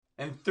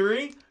And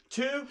 3,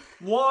 2,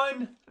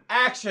 1,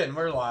 action.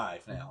 We're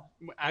live now.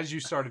 As you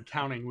started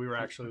counting, we were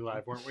actually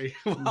live, weren't we?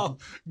 Well,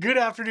 good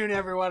afternoon,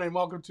 everyone, and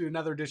welcome to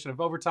another edition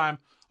of Overtime.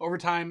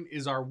 Overtime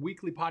is our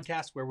weekly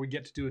podcast where we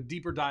get to do a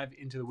deeper dive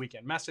into the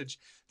weekend message.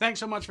 Thanks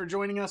so much for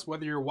joining us,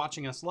 whether you're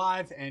watching us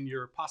live and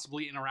you're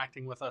possibly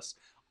interacting with us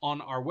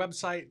on our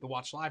website, the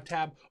Watch Live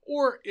tab,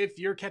 or if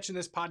you're catching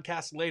this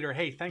podcast later,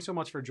 hey, thanks so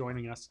much for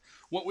joining us.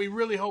 What we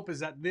really hope is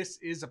that this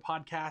is a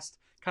podcast,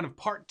 kind of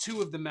part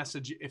 2 of the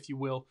message, if you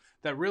will,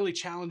 that really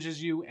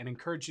challenges you and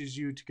encourages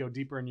you to go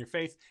deeper in your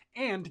faith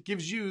and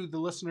gives you, the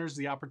listeners,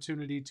 the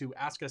opportunity to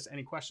ask us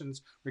any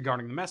questions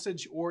regarding the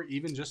message or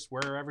even just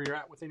wherever you're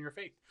at within your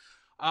faith.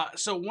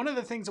 So one of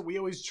the things that we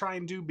always try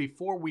and do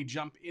before we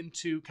jump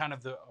into kind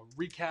of the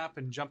recap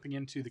and jumping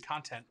into the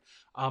content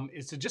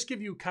is to just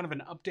give you kind of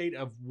an update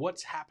of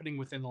what's happening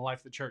within the life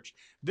of the church.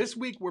 This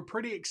week, we're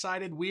pretty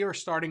excited. We are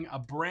starting a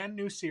brand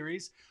new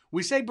series.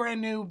 We say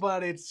brand new,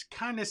 but it's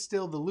kind of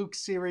still the Luke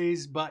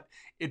series, but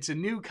it's a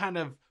new kind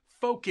of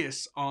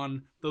focus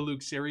on the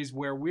Luke series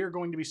where we're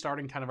going to be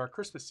starting kind of our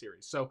Christmas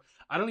series. So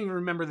I don't even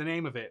remember the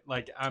name of it.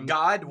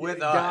 God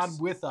with us.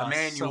 God with us.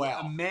 Emmanuel.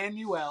 So,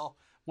 Emmanuel.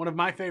 One of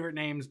my favorite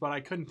names, but I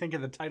couldn't think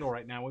of the title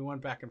right now. We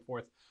went back and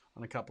forth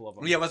on a couple of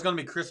them. Yeah, it was going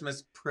to be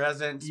Christmas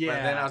presents, but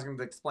then I was going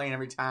to explain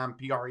every time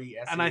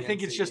P-R-E-S-E-N-C. And I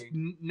think it's just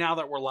now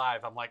that we're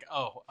live, I'm like,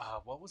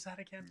 what was that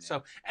again? Yeah.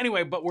 So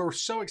anyway, but we're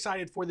so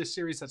excited for this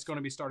series that's going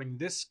to be starting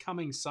this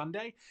coming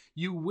Sunday.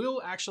 You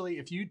will actually,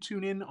 if you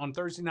tune in on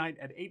Thursday night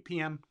at 8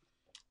 p.m.,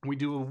 we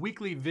do a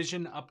weekly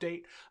vision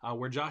update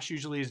where Josh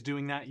usually is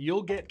doing that.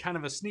 You'll get kind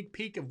of a sneak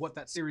peek of what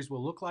that series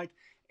will look like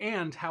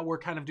and how we're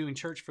kind of doing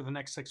church for the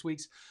next 6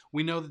 weeks.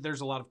 We know that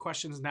there's a lot of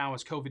questions now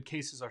as COVID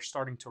cases are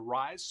starting to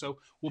rise. So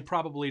we'll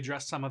probably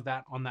address some of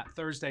that on that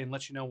Thursday and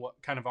let you know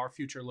what kind of our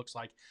future looks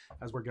like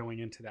as we're going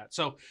into that.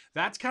 So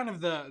that's kind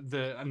of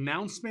the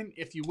announcement,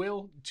 if you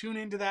will. Tune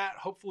into that.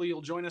 Hopefully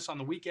you'll join us on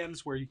the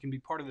weekends where you can be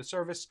part of the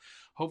service.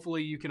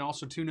 Hopefully you can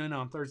also tune in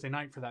on Thursday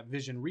night for that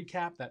vision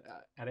recap that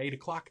at 8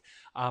 o'clock.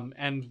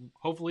 And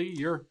hopefully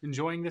you're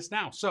enjoying this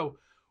now. So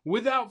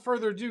without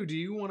further ado, do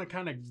you want to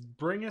kind of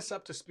bring us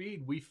up to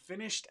speed? We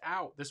finished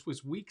out. This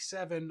was week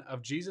 7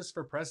 of Jesus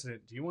for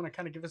President. Do you want to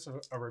kind of give us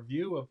a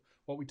review of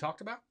what we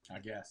talked about? I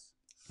guess.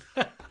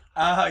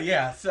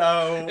 Yeah,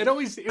 so...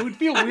 It would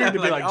feel weird to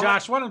be like,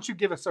 Josh, why don't you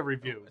give us a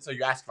review? So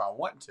you ask if I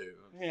want to.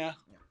 Yeah.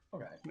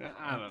 Okay.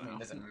 I don't know. It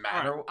doesn't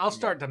matter. Right, I'll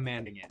start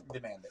demanding it.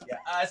 Demand it,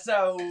 yeah.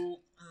 So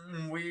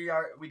we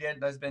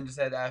did, as Ben just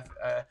said,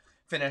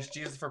 finished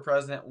Jesus for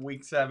President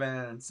week 7.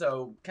 And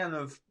so kind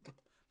of...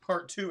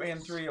 Part 2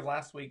 and 3 of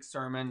last week's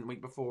sermon,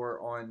 week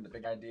before, on the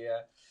big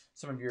idea.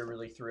 Some of you are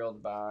really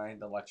thrilled by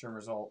the election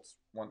results.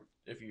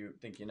 If you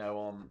think you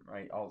know them,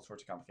 right? All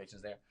sorts of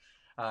complications there.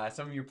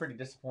 Some of you are pretty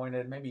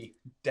disappointed, maybe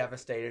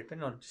devastated,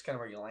 depending on just kind of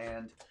where you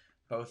land,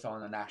 both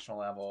on the national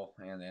level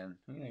and then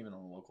even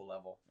on the local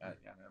level. I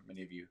know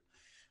many of you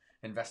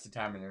invested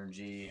time and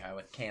energy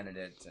with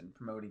candidates and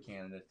promoting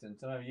candidates, and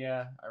some of you,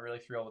 are really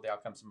thrilled with the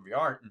outcome. Some of you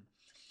aren't.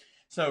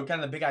 So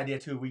kind of the big idea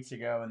 2 weeks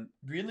ago, and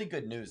really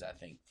good news, I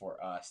think, for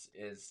us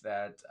is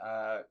that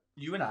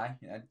you and I,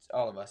 and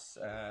all of us,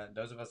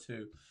 those of us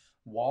who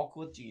walk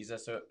with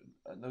Jesus,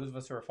 those of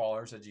us who are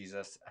followers of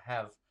Jesus,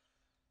 have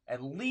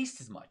at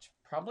least as much,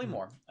 probably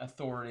more,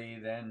 authority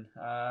than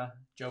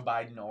Joe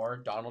Biden or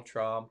Donald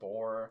Trump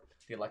or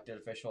the elected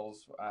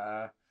officials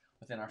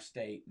within our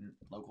state and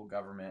local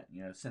government,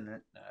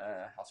 Senate,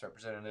 House of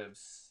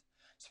Representatives,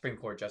 Supreme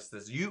Court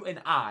justices. You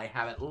and I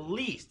have at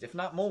least, if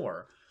not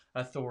more,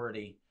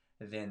 authority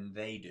than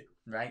they do,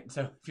 right?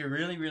 So if you're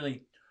really,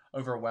 really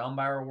overwhelmed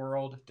by our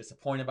world,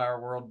 disappointed by our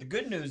world, the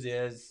good news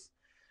is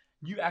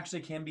you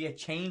actually can be a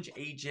change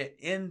agent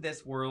in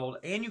this world,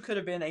 and you could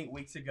have been 8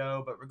 weeks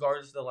ago, but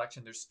regardless of the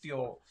election, there's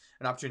still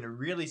an opportunity to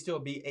really still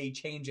be a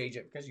change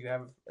agent because you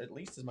have at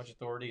least as much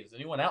authority as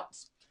anyone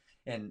else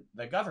in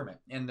the government.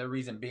 And the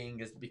reason being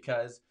is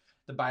because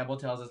the Bible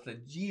tells us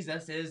that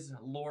Jesus is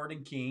Lord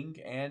and King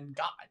and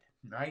God,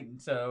 right?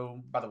 And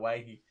so, by the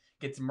way, he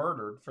gets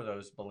murdered for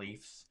those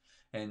beliefs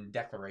and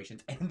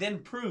declarations, and then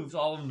proves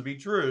all of them to be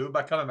true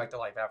by coming back to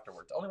life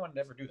afterwards. The only one to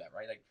ever do that,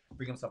 right? Like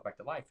bring himself back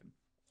to life. And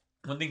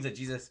one of the things that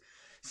Jesus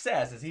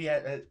says is he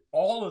had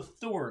all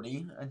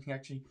authority, and he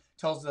actually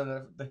tells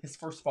his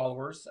first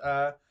followers,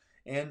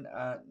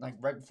 like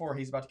right before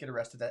he's about to get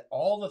arrested, that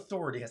all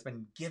authority has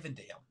been given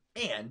to him,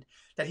 and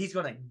that he's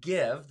going to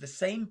give the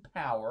same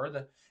power,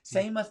 the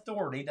same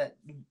authority that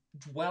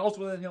dwells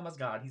within him as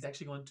God. He's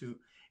actually going to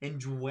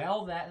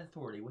indwell that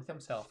authority with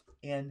himself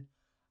in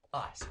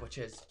us, which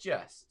is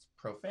just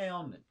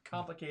profound and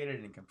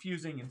complicated and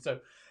confusing. And so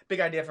big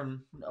idea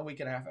from a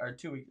week and a half or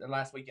 2 weeks,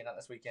 last weekend, not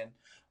this weekend,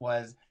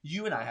 was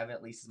you and I have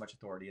at least as much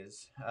authority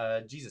as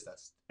Jesus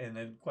does. And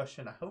the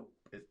question I hope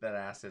that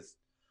asks is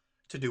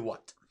to do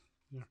what?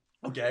 Yeah.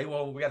 Okay,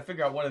 well, we got to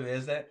figure out what it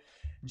is that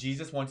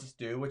Jesus wants us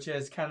to do, which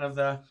is kind of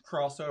the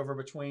crossover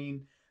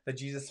between the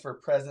Jesus for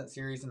President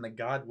series and the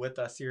God with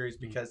Us series,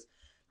 because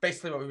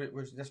basically what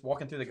we're just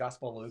walking through the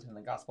Gospel of Luke, and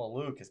the Gospel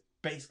of Luke is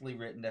basically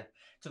written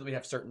so that we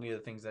have certainty of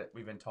the things that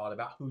we've been taught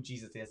about who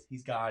Jesus is.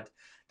 He's God,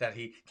 that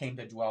he came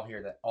to dwell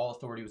here, that all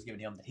authority was given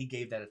to him, that he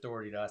gave that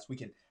authority to us. We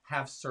can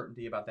have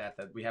certainty about that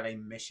we have a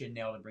mission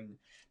now to bring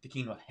the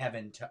kingdom of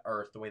heaven to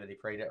earth, the way that he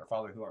prayed it. Our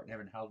Father who art in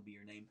heaven, hallowed be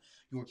your name.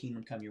 Your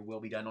kingdom come, your will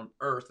be done on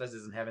earth as it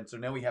is in heaven. So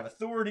now we have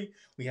authority,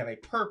 we have a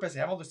purpose, we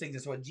have all those things.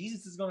 And so what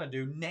Jesus is going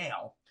to do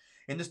now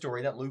in the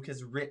story that Luke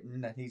has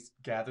written, that he's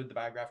gathered the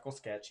biographical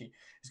sketch,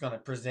 he's going to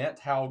present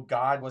how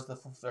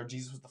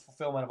Jesus was the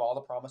fulfillment of all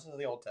the promises of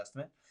the Old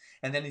Testament.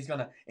 And then he's going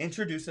to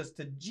introduce us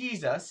to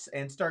Jesus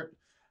and start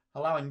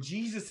allowing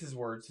Jesus'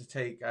 words to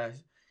take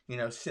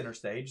center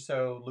stage.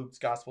 So Luke's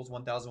Gospel is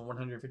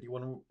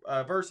 1,151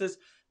 verses.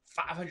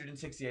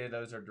 568 of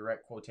those are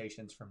direct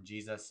quotations from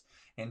Jesus.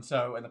 And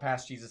so in the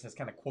past, Jesus has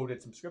kind of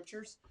quoted some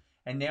scriptures.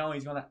 And now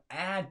he's going to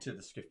add to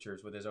the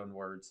scriptures with his own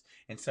words.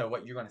 And so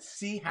what you're going to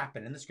see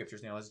happen in the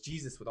scriptures now is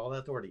Jesus, with all the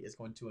authority, is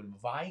going to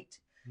invite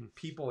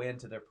people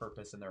into their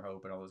purpose and their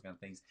hope and all those kind of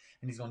things.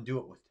 And he's going to do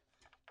it with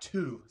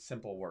 2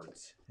 simple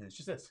words. And it's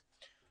just this: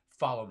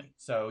 follow me.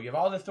 So you have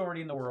all the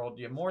authority in the world.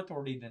 You have more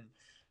authority than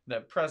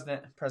the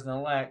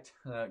president-elect,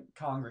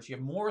 Congress. You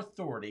have more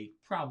authority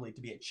probably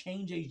to be a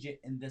change agent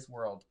in this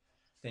world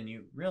than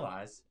you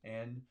realize.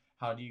 And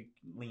how do you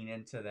lean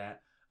into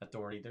that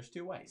authority? There's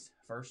 2 ways.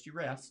 First, you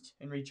rest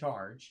and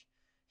recharge,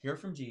 hear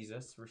from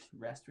Jesus,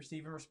 rest,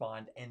 receive, and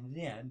respond, and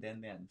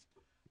then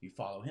you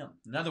follow him.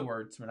 In other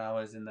words, when I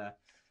was in the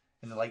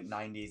late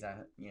 90s, I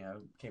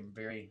became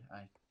very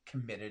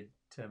committed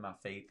to my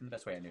faith in the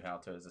best way I knew how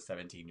to as a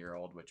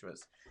 17-year-old, which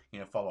was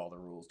follow all the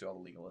rules, do all the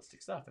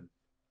legalistic stuff,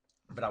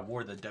 but I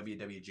wore the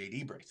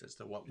WWJD bracelets.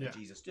 So what would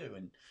Jesus do?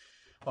 And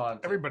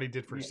everybody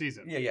did for a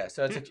season. Yeah.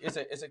 So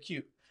it's a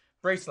cute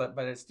bracelet,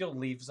 but it still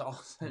leaves all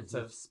sorts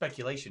of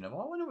speculation of,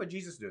 I wonder what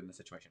Jesus did in this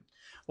situation.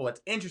 Well,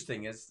 what's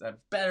interesting is a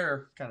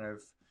better kind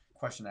of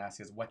question to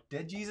ask is, what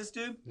did Jesus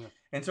do? Yeah.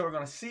 And so we're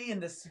going to see in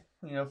this,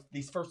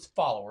 these first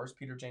followers,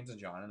 Peter, James, and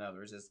John, and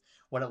others, is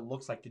what it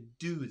looks like to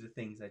do the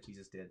things that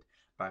Jesus did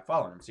by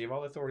following him. So you have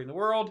all the authority in the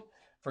world.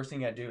 First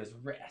thing you got to do is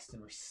rest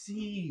and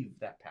receive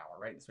that power,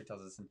 right? That's what he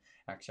tells us in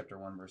Acts chapter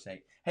 1, verse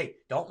 8. Hey,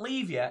 don't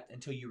leave yet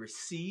until you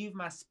receive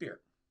my spirit.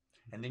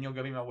 And then you'll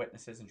go be my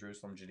witnesses in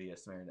Jerusalem, Judea,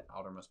 Samaria, the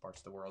outermost parts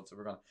of the world. So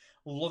we're going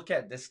to look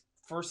at this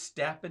first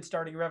step in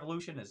starting a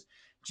revolution as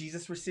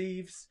Jesus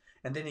receives,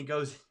 and then he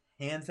goes,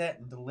 hands that,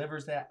 and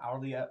delivers that out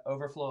of the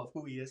overflow of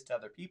who he is to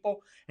other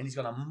people. And he's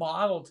going to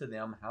model to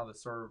them how to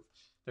serve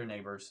their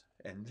neighbors.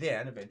 And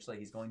then eventually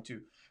he's going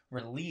to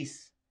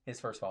release his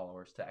first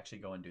followers to actually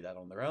go and do that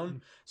on their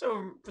own.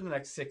 So for the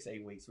next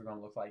 6-8 weeks, we're going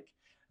to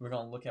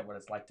look at what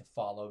it's like to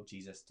follow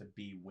Jesus, to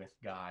be with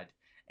God,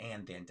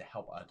 and then to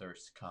help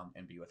others come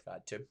and be with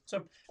God too. So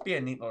it'll be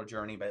a neat little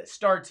journey, but it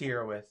starts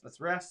here with let's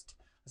rest,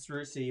 let's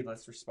receive,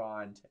 let's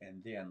respond,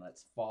 and then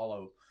let's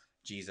follow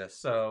Jesus.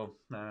 So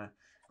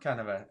kind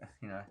of a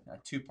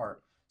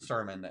 2-part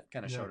sermon that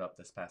kind of showed up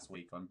this past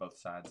week on both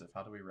sides of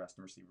how do we rest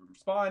and receive and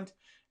respond,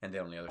 and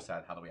then on the other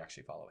side, how do we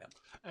actually follow him.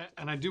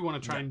 And I do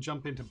want to try and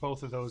jump into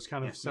both of those,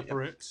 kind of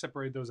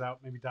separate those out,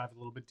 maybe dive a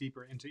little bit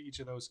deeper into each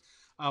of those.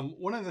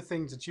 One of the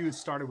things that you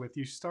started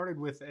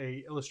with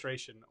a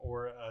illustration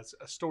or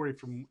a story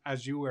from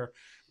as you were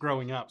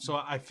growing up.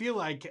 So I feel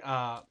like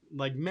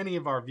many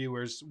of our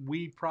viewers,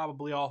 we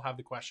probably all have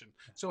the question,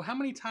 so how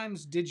many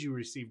times did you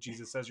receive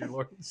Jesus as your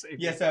Lord and Savior?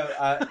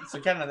 Yeah, so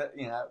kind of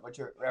what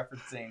you're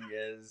referencing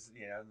is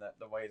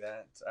the way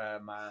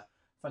that my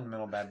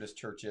fundamental Baptist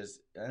church is.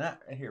 And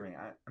hear me,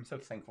 I'm so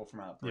thankful for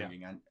my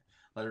upbringing. I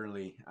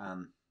literally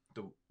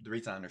the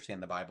reason I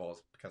understand the Bible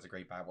is because of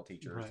great Bible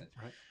teachers,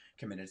 and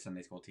committed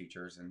Sunday school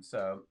teachers, and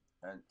so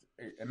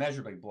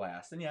immeasurably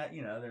blessed. And yet,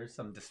 there's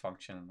some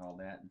dysfunction and all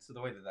that. And so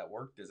the way that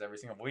worked is every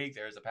single week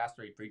there's a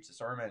pastor, he preached a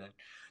sermon, and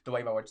the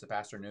way by which the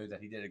pastor knew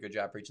that he did a good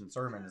job preaching the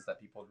sermon is that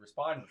people would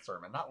respond to the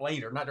sermon, not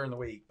later, not during the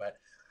week, but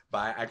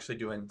by actually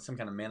doing some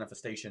kind of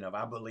manifestation of,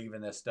 I believe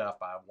in this stuff,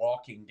 by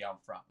walking down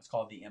front. It's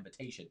called the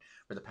invitation,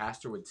 where the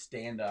pastor would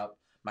stand up.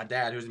 My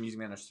dad, who's a music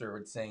minister,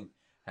 would sing,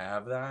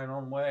 "Have thine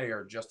own way,"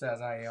 or "Just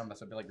as I am."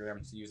 That's what Billy Graham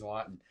used to use a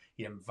lot. And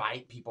he'd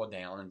invite people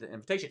down into the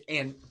invitation.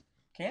 And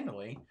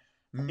candidly,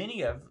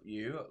 many of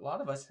you, a lot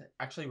of us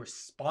actually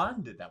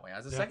responded that way.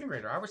 As a second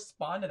grader, I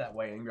responded that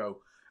way and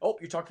go, "Oh,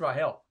 you talked about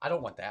hell. I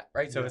don't want that."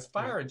 Right? So it's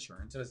fire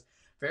insurance. It was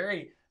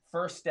very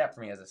first step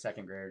for me as a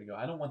second grader to go,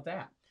 "I don't want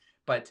that."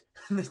 But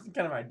this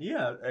kind of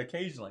idea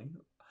occasionally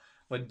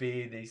would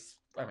be these.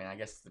 I mean, I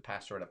guess the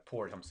pastor would have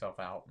poured himself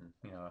out,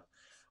 and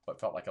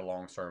what felt like a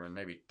long sermon,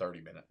 maybe 30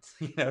 minutes.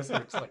 So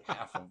it's like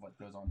half of what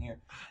goes on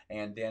here,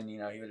 and then he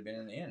would have been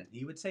in the end, and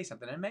he would say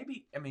something, and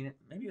maybe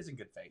it was in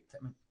good faith.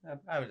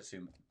 I would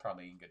assume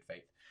probably in good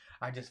faith.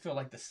 I just feel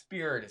like the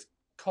Spirit is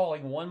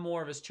calling one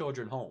more of His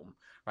children home.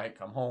 Right,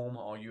 come home,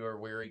 all you are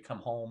weary, come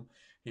home.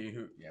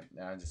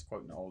 I'm just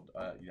quoting old,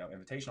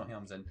 invitational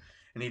hymns, and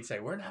he'd say,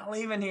 "We're not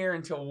leaving here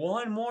until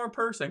one more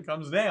person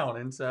comes down."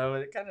 And so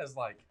it kind of is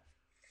like,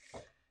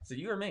 so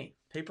you or me,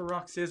 paper,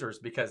 rock, scissors,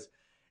 because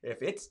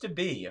if it's to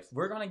be, if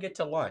we're going to get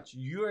to lunch,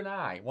 you and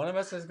I, one of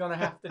us is going to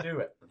have to do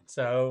it.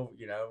 So,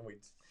 we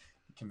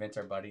convince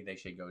our buddy they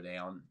should go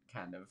down,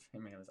 kind of. I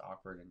mean, it was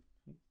awkward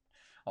and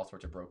all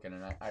sorts of broken.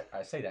 And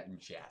I say that in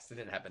jest. It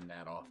didn't happen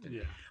that often.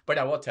 Yeah. But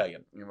I will tell you,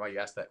 while you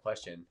asked that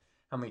question,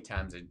 how many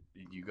times did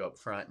you go up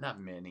front? Not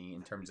many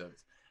in terms of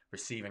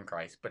receiving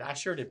Christ, but I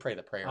sure did pray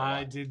the prayer.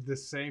 I did the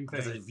same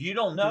thing. Because if you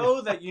don't know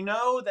that you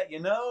know that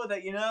you know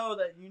that you know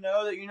that you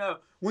know that you know,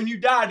 when you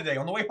die today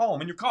on the way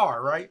home in your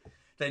car, right,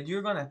 that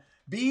you're going to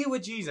be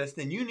with Jesus,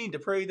 then you need to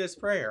pray this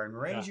prayer and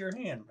raise your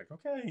hand. Like,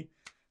 okay,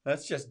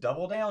 let's just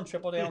double down,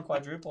 triple down,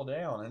 quadruple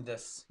down in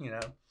this,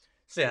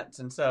 sense.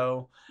 And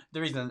so the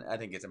reason I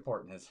think it's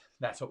important is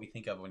that's what we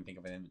think of when we think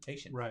of an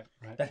invitation. Right.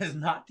 That is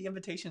not the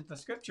invitation in the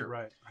scripture.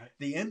 Right.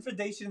 The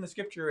invitation in the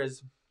scripture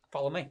is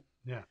follow me.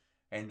 Yeah.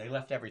 And they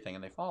left everything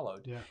and they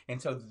followed. Yeah.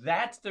 And so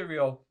that's the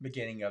real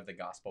beginning of the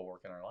gospel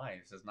work in our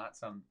lives. It's not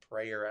some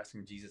prayer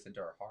asking Jesus into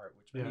our heart,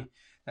 which maybe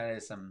that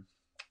is some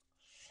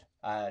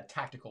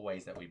tactical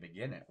ways that we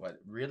begin it. What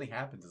really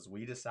happens is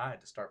we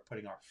decide to start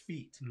putting our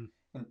feet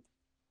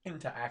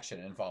into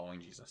action and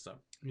following Jesus. So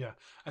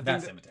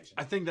that's the invitation.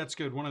 I think that's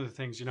good. One of the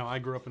things, I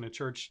grew up in a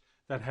church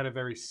that had a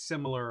very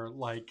similar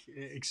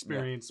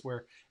experience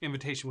where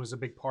invitation was a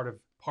big part of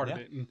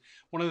it. And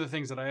one of the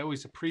things that I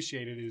always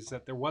appreciated is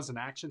that there was an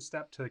action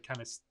step to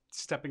kind of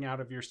stepping out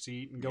of your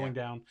seat and going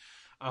down,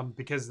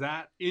 because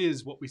that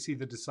is what we see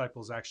the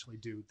disciples actually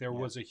do. There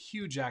was a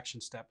huge action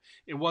step.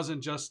 It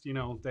wasn't just,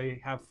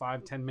 they have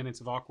 5-10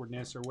 minutes of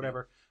awkwardness or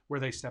whatever where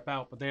they step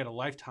out, but they had a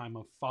lifetime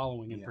of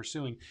following and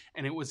pursuing.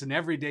 And it was an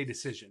everyday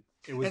decision.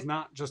 It was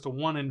not just a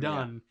one and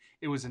done.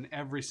 It was an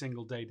every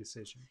single day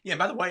decision. Yeah.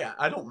 By the way,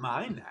 I don't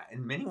mind that.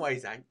 In many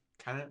ways, I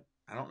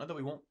don't know that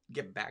we won't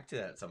get back to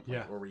that at some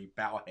point where we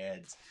bow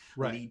heads,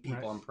 lead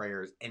people in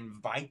prayers,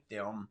 invite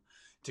them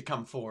to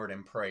come forward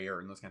in prayer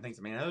and those kind of things.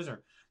 I mean,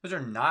 those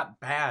are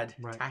not bad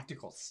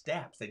tactical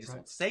steps. They just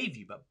don't save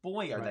you, but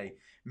boy, are they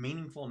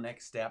meaningful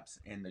next steps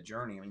in the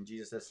journey. I mean,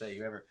 Jesus does say,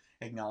 whoever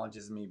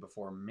acknowledges me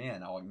before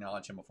men, I'll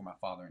acknowledge him before my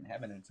Father in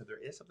heaven. And so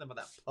there is something about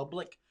that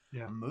public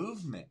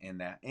movement in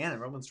that. And in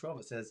Romans 12,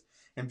 it says,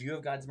 in view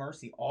of God's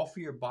mercy, offer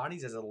your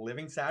bodies as a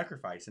living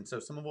sacrifice. And so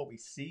some of what we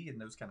see in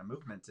those kind of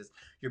movements is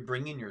you're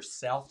bringing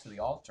yourself to the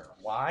altar.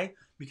 Why?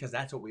 Because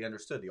that's what we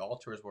understood. The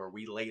altar is where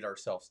we laid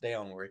ourselves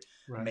down, where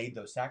we made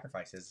those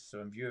sacrifices.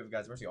 So in view of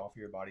God's mercy, offer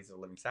your bodies as a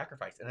living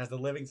sacrifice. And as a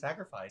living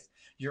sacrifice,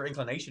 your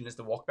inclination is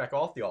to walk back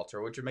off the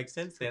altar, which would make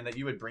sense then that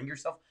you would bring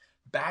yourself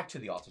back to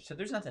the altar. So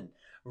there's nothing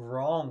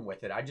wrong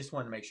with it. I just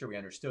wanted to make sure we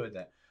understood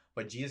that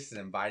what Jesus is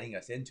inviting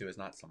us into is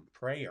not some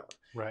prayer.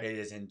 Right. It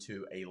is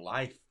into a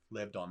life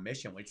lived on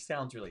mission, which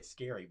sounds really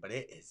scary, but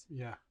it is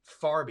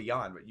far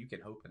beyond what you can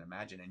hope and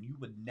imagine. And you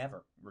would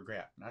never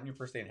regret, not on your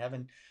first day in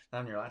heaven, not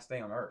on your last day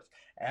on earth,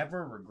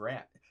 ever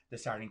regret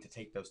deciding to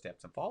take those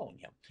steps and following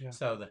him. Yeah.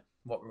 So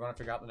what we're going to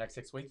figure out the next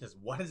 6 weeks is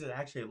what does it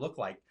actually look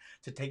like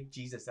to take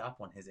Jesus up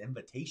on his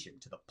invitation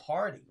to the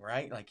party,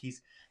 right? Like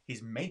he's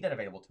made that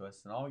available to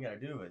us, and all we got to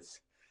do is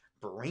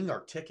bring our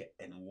ticket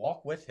and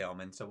walk with him.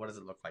 And so what does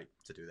it look like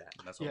to do that?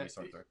 And that's what we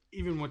sort through.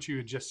 Even what you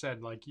had just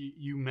said, like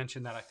you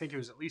mentioned that, I think it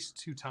was at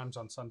least 2 times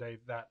on Sunday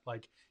that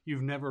like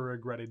you've never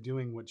regretted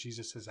doing what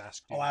Jesus has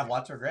asked you. Oh, I have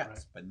lots of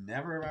regrets, but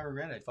never have I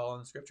regretted following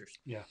the scriptures.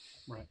 Yeah,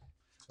 right.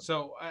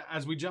 So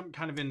as we jump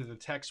kind of into the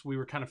text, we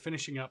were kind of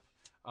finishing up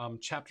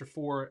chapter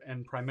 4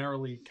 and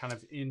primarily kind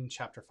of in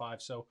chapter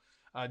 5. So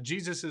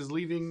Jesus is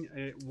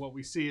leaving. What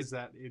we see is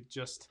that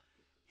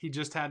he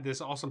just had this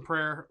awesome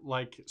prayer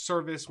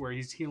service where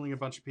he's healing a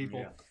bunch of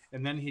people.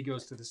 And then he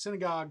goes to the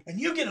synagogue. And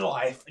you get a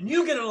life, and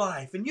you get a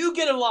life, and you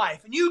get a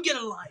life, and you get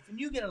a life, and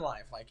you get a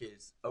life, like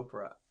his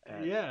Oprah.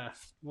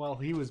 Well,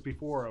 he was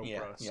before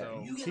Oprah,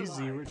 so he's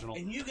the original.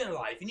 And you get a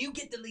life, and you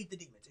get to lead the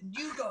demons, and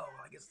you go.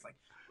 I guess it's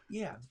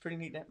it's a pretty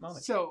neat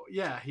moment. So,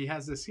 he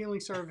has this healing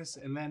service,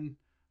 and then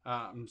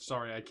I'm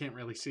sorry, I can't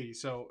really see.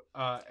 So,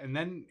 and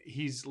then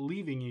he's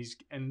leaving.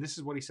 And this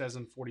is what he says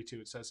in 42.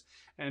 It says,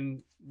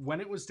 and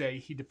when it was day,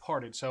 he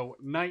departed. So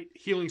night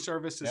healing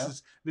service.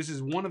 This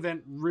is one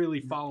event really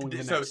following the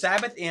next. So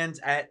Sabbath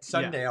ends at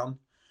sundown.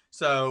 Yeah.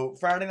 So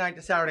Friday night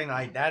to Saturday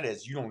night, that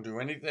is, you don't do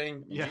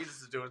anything.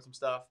 Jesus is doing some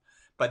stuff.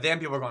 But then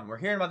people are going, we're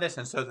hearing about this.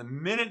 And so the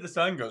minute the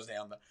sun goes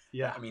down,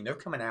 I mean, they're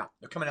coming out.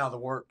 They're coming out of the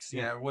works,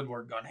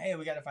 woodwork going, hey,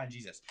 we got to find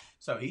Jesus.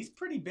 So he's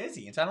pretty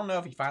busy. And so I don't know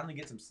if he finally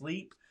gets some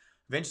sleep.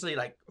 Eventually,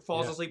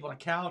 falls asleep on a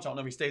couch. I don't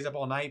know if he stays up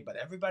all night, but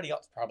everybody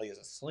else probably is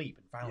asleep.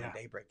 And finally,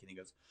 daybreak, and he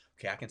goes,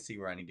 okay, I can see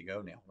where I need to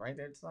go now. Right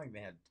there, it's like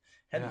they had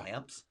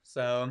headlamps.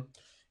 So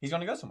he's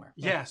going to go somewhere.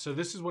 Yeah, so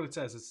this is what it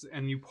says.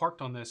 And you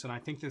parked on this, and I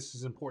think this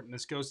is important.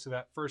 This goes to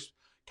that first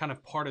kind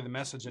of part of the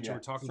message that you were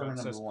talking about.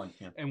 It says,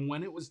 and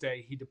when it was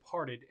day, he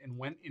departed and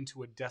went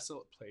into a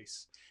desolate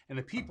place. And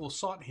the people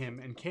sought him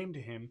and came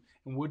to him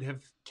and would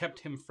have kept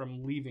him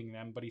from leaving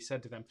them. But he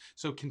said to them,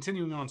 so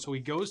continuing on, so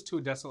he goes to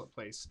a desolate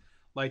place.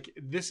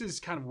 This is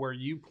kind of where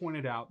you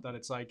pointed out that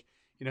it's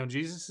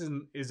Jesus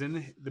is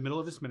in the middle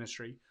of his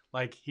ministry.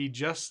 He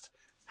just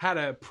had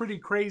a pretty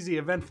crazy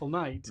eventful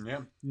night.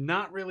 Yeah.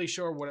 Not really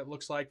sure what it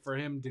looks like for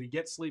him. Did he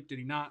get sleep? Did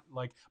he not?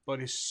 Like, but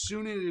as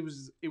soon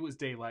as it was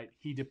daylight,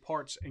 he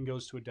departs and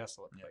goes to a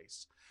desolate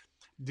place.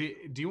 Do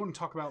you want to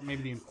talk about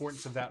maybe the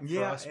importance of that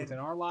for us within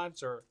our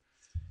lives, or?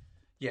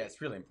 Yeah, it's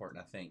really important,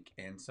 I think.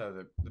 And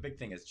so the big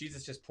thing is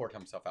Jesus just poured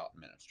himself out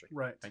in ministry.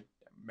 Right. Like,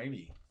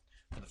 maybe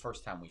for the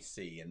first time we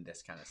see in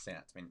this kind of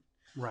sense. I mean,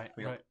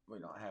 we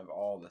don't have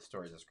all the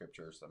stories of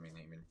scriptures. I mean,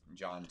 even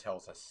John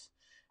tells us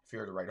if you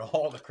were to write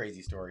all the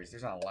crazy stories,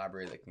 there's not a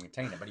library that can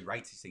contain it, but he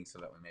writes these things so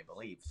that we may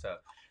believe. So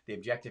the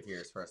objective here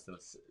is for us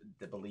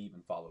to believe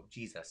and follow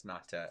Jesus,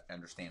 not to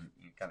understand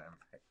kind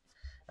of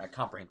a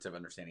comprehensive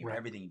understanding of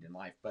everything he did in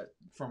life. But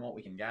from what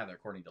we can gather,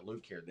 according to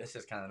Luke here, this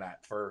is kind of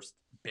that first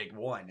big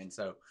one. And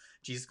so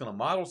Jesus is going to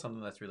model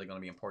something that's really going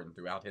to be important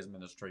throughout his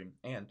ministry,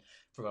 and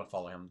if we're going to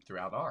follow him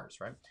throughout ours,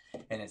 right?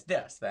 And it's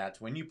this, that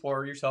when you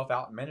pour yourself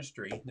out in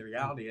ministry, the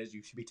reality is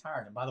you should be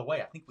tired. And by the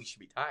way, I think we should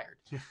be tired.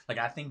 Like,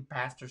 I think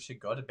pastors should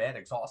go to bed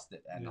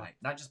exhausted at night.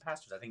 Not just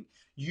pastors. I think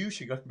you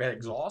should go to bed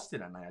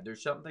exhausted at night.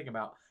 There's something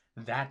about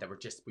that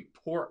we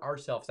pour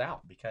ourselves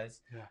out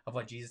because of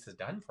what Jesus has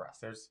done for us.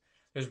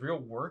 There's real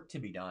work to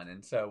be done.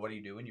 And so what do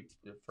you do when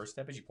the first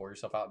step is you pour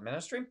yourself out in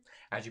ministry?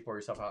 As you pour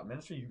yourself out in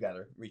ministry, you got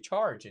to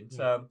recharge. And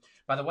so,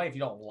 by the way, if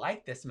you don't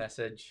like this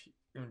message,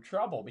 you're in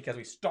trouble, because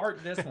we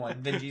start this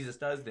one, then Jesus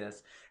does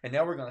this. And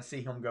now we're going to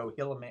see him go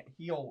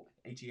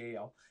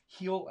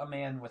heal a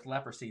man with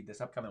leprosy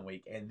this upcoming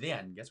week. And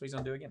then guess what he's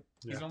going to do again?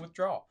 He's going to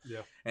withdraw.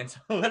 Yeah. And so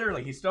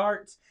literally he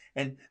starts,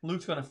 and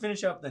Luke's going to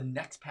finish up the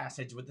next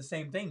passage with the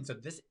same thing. So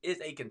this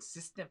is a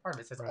consistent part of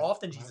it. It says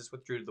often Jesus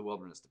withdrew to the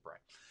wilderness to pray.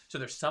 So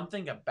there's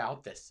something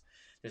about this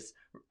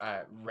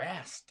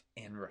rest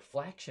and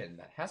reflection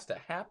that has to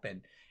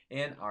happen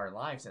in our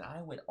lives. And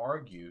I would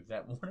argue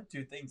that one of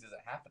two things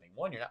isn't happening.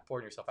 One, you're not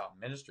pouring yourself out in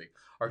ministry.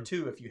 Or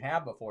two, if you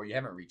have before, you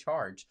haven't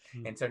recharged.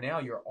 And so now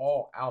you're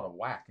all out of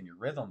whack and your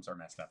rhythms are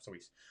messed up. So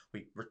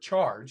we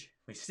recharge,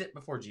 we sit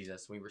before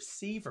Jesus, we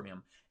receive from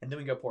him, and then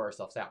we go pour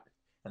ourselves out.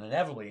 And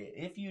inevitably,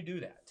 if you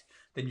do that,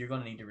 then you're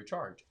going to need to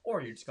recharge,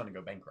 or you're just going to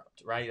go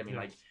bankrupt, right? I mean,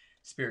 like,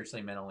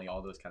 spiritually, mentally,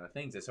 all those kind of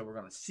things. And so we're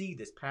going to see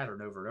this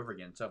pattern over and over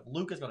again. So if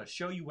Luke is going to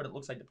show you what it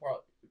looks like to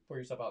pour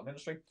yourself out in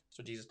ministry, that's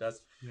what Jesus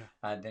does.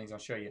 Then he's going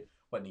to show you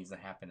what needs to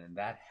happen. And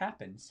that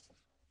happens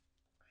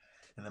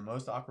in the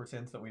most awkward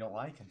sense that we don't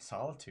like, in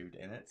solitude.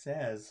 And it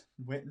says,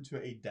 went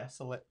into a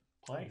desolate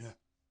place.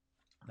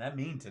 That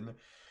means in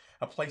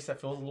a place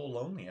that feels a little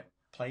lonely, a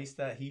place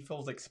that he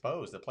feels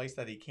exposed, a place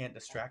that he can't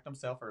distract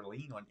himself or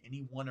lean on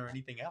anyone or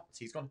anything else.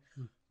 He's going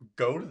to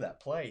go to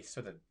that place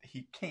so that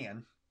he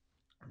can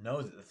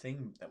know that the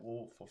thing that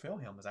will fulfill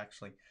him is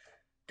actually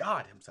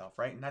God himself,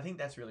 right? And I think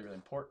that's really, really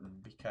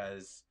important,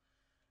 because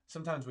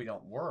sometimes we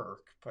don't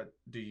work, but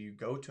do you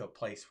go to a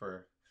place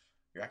where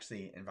you're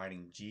actually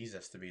inviting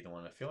Jesus to be the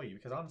one to fill you?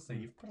 Because honestly,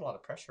 you've put a lot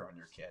of pressure on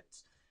your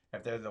kids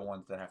if they're the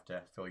ones that have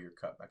to fill your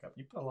cup back up.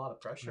 You put a lot of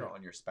pressure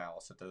on your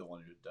spouse if they're the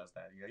one who does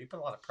that. You put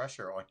a lot of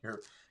pressure on your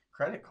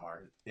credit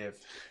card if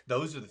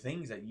those are the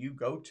things that you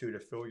go to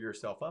fill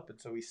yourself up. And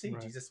so we see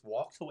Jesus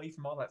walks away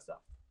from all that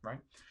stuff, right?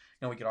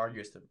 We could argue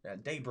as to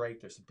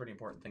daybreak, there's some pretty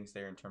important things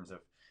there in terms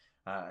of,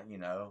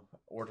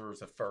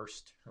 orders of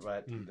first,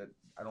 but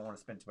I don't want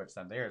to spend too much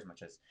time there, as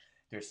much as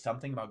there's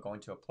something about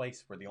going to a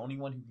place where the only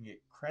one who can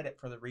get credit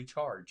for the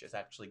recharge is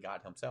actually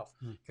God himself,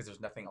 because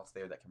there's nothing else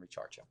there that can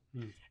recharge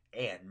him.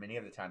 And many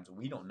of the times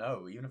we don't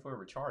know, even if we're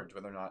recharged,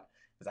 whether or not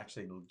it's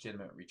actually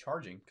legitimate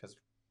recharging, because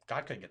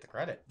God couldn't get the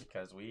credit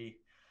because we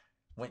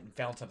went and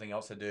found something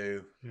else to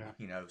do,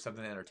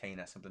 something to entertain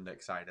us, something to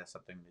excite us,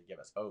 something to give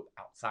us hope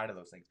outside of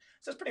those things.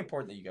 So it's pretty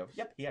important that you go,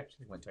 yep, he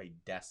actually went to a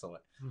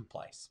desolate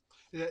place.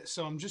 Yeah,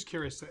 so I'm just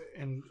curious,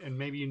 and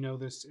maybe you know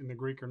this in the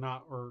Greek or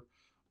not, or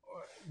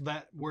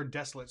that word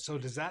desolate. So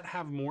does that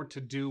have more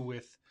to do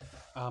with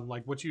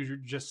like what you were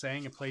just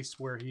saying, a place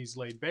where he's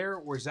laid bare,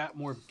 or is that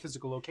more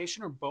physical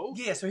location, or both?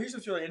 Yeah, so here's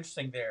what's really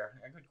interesting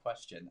there. A good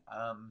question.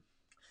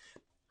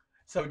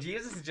 So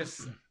Jesus is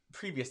just...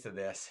 previous to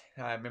this,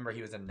 I remember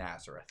he was in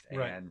Nazareth,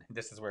 and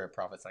this is where a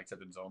prophet's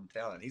accepted his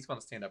hometown, and he's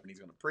going to stand up and he's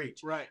going to preach,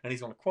 and he's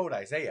going to quote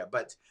Isaiah.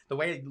 But the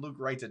way Luke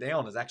writes it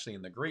down is actually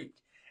in the Greek,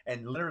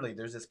 and literally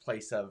there's this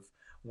place of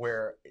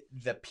where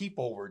the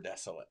people were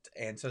desolate,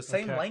 and so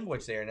same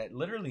language there, and it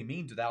literally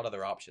means without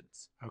other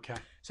options.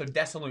 So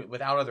desolate,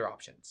 without other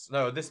options.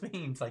 So this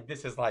means like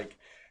Jesus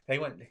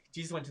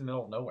went to the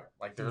middle of nowhere.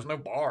 Like, there's no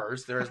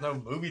bars, there is no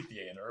movie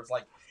theater. It's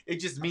like, it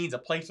just means a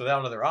place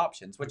without other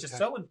options, which is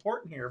so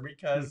important here,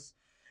 because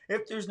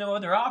if there's no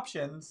other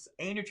options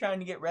and you're trying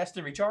to get rest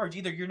and recharge,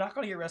 either you're not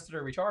going to get rested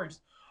or recharged,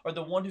 or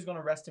the one who's going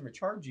to rest and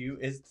recharge you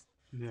is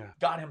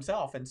God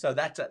himself. And so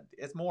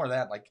it's more of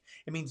that, like,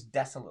 it means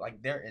desolate.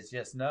 Like, there is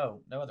just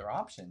no other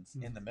options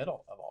in the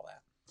middle of all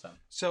that.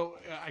 So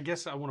I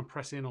guess I want to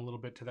press in a little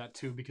bit to that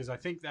too, because I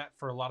think that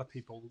for a lot of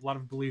people, a lot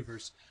of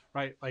believers,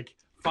 right, like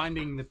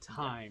finding the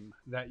time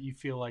that you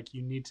feel like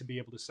you need to be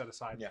able to set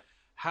aside.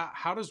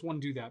 How does one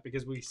do that?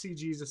 Because we see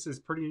Jesus is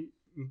pretty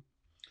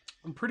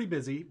I'm pretty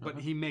busy, but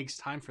he makes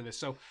time for this.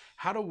 So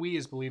how do we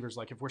as believers,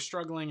 like if we're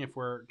struggling, if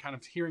we're kind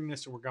of hearing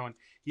this and we're going,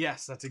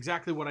 yes, that's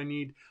exactly what I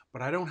need,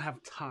 but I don't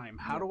have time.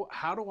 How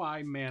do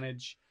I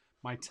manage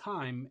my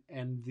time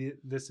and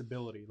this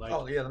ability? Like,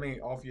 Oh yeah, let me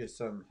offer you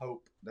some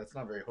hope. That's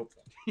not very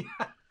hopeful. Take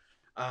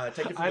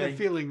it from I had me. a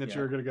feeling that you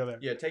were going to go there.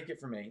 Yeah, take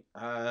it from me.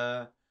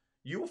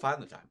 You will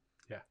find the time.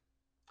 Yeah.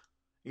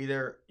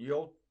 Either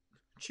you'll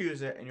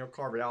choose it and you'll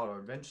carve it out, or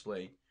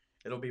eventually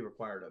it'll be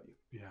required of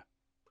you. Yeah.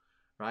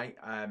 Right?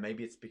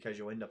 Maybe it's because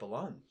you'll end up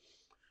alone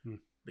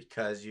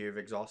because you've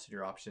exhausted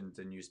your options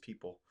and used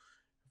people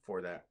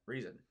for that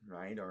reason,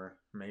 right? Or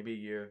maybe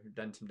you've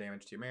done some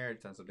damage to your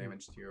marriage, done some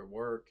damage to your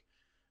work.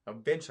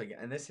 Eventually,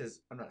 and this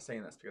is, I'm not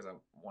saying this because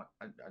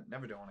I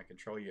never do want to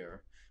control you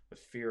with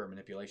fear or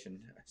manipulation.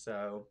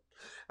 So,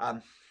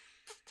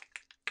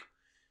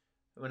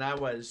 when I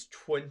was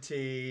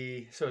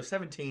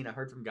 17, I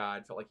heard from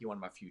God, felt like He wanted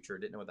my future.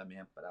 Didn't know what that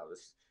meant, but I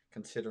was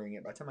considering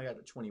it. By the time I got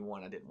to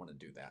 21, I didn't want to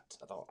do that.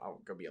 I thought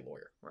I'll go be a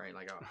lawyer, right?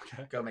 Like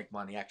I'll go make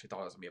money. I actually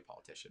thought I was gonna be a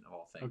politician of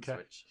all things,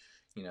 which,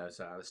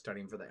 so I was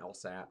studying for the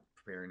LSAT,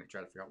 preparing to try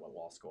to figure out what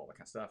law school, all that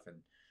kind of stuff.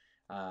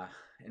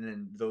 And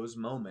in those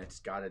moments,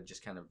 God had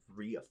just kind of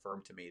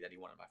reaffirmed to me that He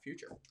wanted my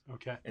future.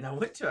 Okay. And I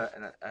went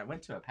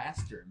to a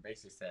pastor and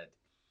basically said,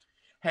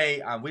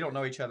 "Hey, we don't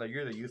know each other.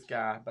 You're the youth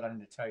guy, but I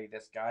need to tell you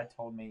this. God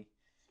told me,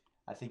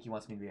 I think He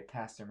wants me to be a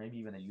pastor, maybe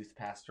even a youth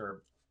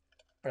pastor,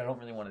 but I don't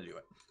really want to do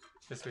it."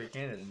 This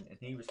weekend, and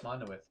he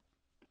responded with,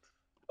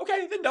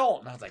 "Okay, then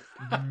don't." And I was like,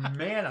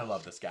 "Man, I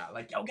love this guy.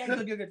 Like, okay,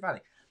 good,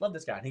 finally, love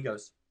this guy." And he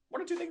goes,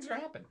 "One or two things are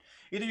gonna happen.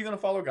 Either you're gonna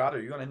follow God,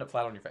 or you're gonna end up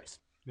flat on your face."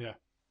 Yeah.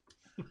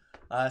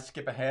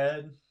 Skip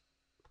ahead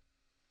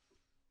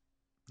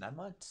 9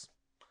 months.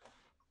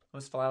 I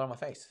was flat on my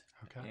face.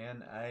 Okay.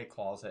 In a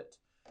closet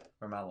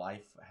where my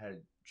life I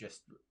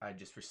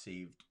just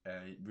received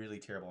really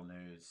terrible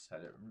news,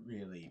 had a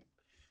really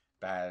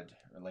bad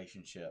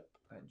relationship,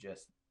 and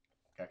just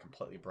got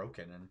completely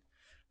broken. And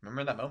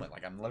remember that moment,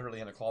 like I'm literally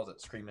in a closet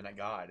screaming at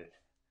God,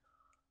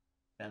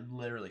 and I'm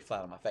literally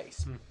flat on my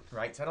face,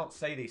 right? So I don't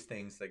say these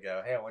things that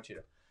go, "Hey, I want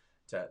you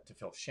to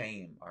feel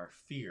shame or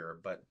fear,"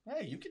 but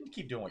hey, you can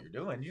keep doing what you're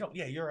doing. You don't,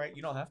 yeah, you're right.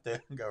 You don't have to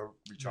go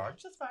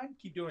recharge. That's fine.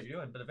 Keep doing what you're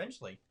doing. But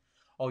eventually,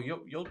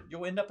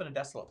 you'll end up in a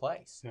desolate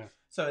place. Yeah.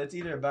 So it's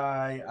either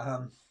by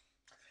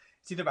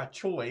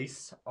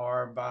choice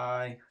or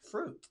by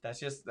fruit. That's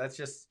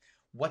just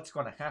what's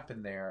going to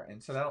happen there.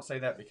 And so I don't say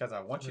that because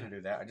I want you to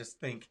do that. I just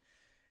think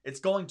it's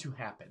going to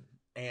happen.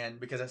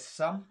 And because at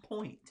some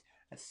point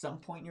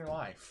in your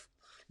life,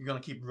 you're going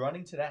to keep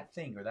running to that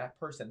thing or that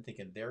person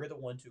thinking they're the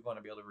ones who are going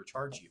to be able to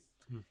recharge you.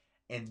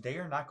 And they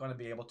are not going to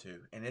be able to.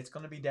 And it's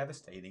going to be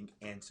devastating.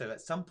 And so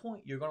at some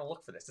point, you're going to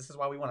look for this. This is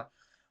why we want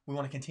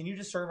to continue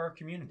to serve our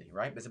community,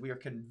 right? Because we are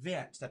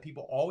convinced that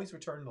people always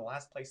return to the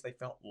last place they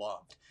felt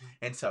loved.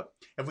 And so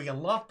if we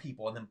can love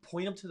people and then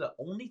point them to the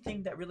only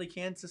thing that really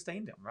can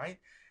sustain them, right?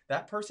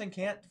 That person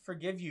can't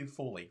forgive you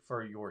fully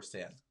for your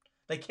sin.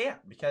 They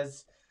can't,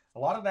 because a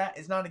lot of that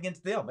is not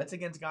against them. It's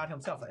against God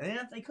Himself. And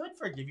if they could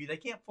forgive you, they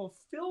can't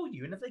fulfill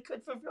you. And if they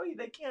could fulfill you,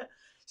 they can't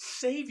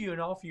save you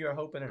and offer you a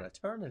hope in an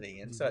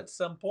eternity. And so at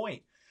some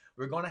point,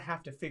 we're going to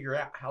have to figure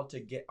out how to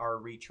get our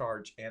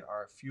recharge and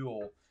our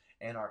fuel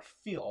and our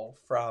feel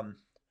from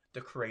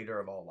the Creator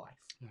of all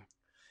life. Yeah.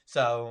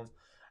 So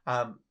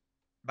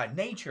by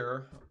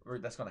nature,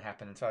 that's going to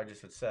happen. And so I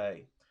just would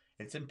say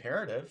it's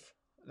imperative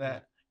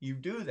that you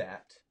do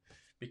that,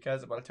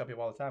 because what I tell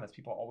people all the time is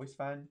people always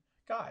find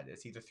God.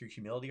 It's either through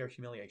humility or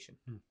humiliation,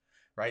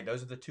 right?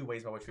 Those are the two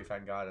ways by which we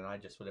find God. And I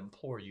just would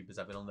implore you, because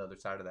I've been on the other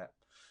side of that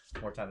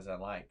more times than I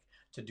like,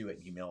 to do it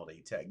in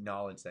humility, to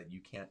acknowledge that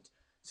you can't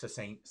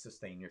sustain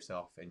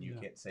yourself and you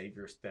can't save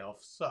yourself.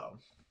 So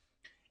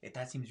if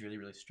that seems really,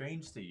 really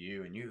strange to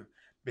you and you're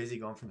busy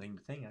going from thing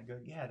to thing, I go,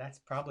 yeah,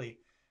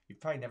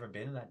 you've probably never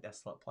been in that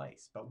desolate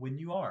place. But when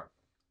you are,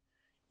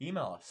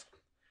 email us.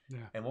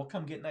 Yeah. And we'll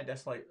come get in that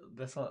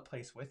desolate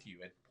place with you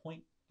and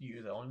point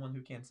you, the only one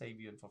who can save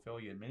you and fulfill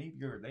you. And many of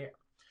you are there.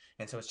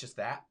 And so it's just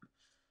that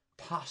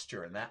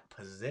posture and that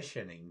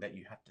positioning that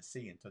you have to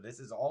see. And so this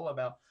is all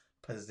about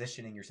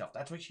positioning yourself.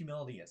 That's what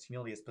humility is.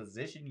 Humility is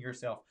positioning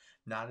yourself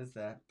not as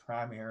the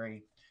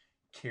primary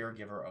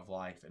caregiver of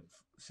life and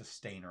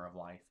sustainer of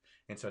life.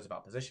 And so it's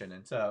about position.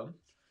 And so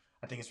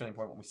I think it's really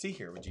important what we see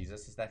here with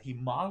Jesus is that He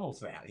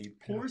models that. He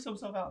pours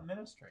Himself out in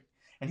ministry.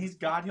 And He's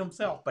God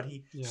Himself, but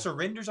He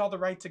surrenders all the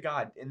right to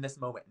God in this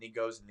moment. And He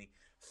goes and He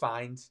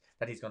finds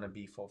that He's going to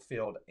be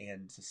fulfilled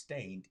and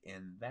sustained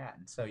in that.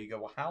 And so you go,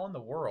 well, how in the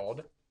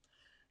world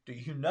do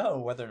you know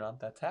whether or not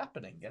that's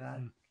happening?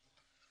 And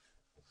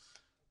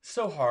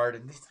so hard,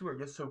 and this is where it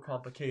gets so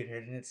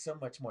complicated, and it's so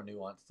much more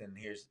nuanced. And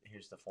here's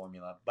the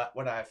formula. But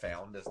what I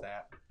found is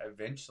that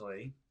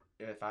eventually,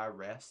 if I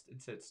rest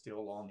and sit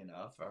still long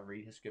enough, I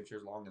read His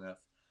scriptures long enough,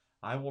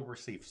 I will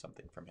receive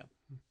something from Him.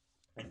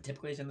 And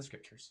typically it's in the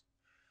scriptures.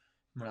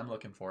 When I'm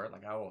looking for it,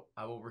 like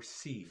I will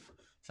receive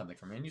something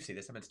from Him. And you see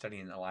this. I've been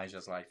studying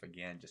Elijah's life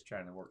again, just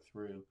trying to work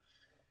through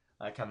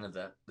kind of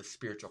the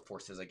spiritual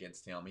forces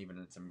against him, even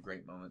in some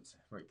great moments,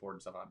 great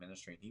forward stuff out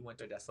ministry. And he went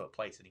to a desolate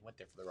place, and he went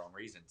there for the wrong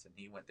reasons. And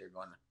he went there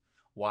going,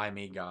 "Why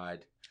me,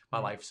 God? My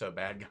life's so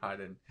bad, God."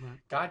 And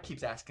God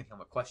keeps asking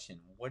him a question: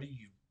 "What are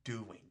you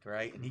doing?"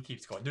 Right? And he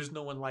keeps going, "There's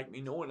no one like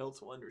me. No one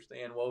else will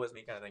understand. Woe is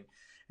me," kind of thing.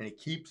 And he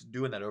keeps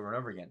doing that over and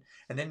over again.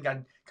 And then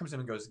God comes to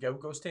him and goes,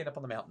 "Go stand up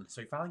on the mountain."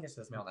 So he finally gets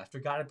to this mountain after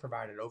God had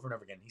provided over and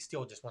over again. He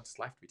still just wants his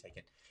life to be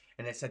taken.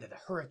 And it said that a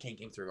hurricane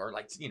came through,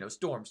 or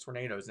storms,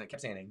 tornadoes, and it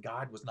kept saying, and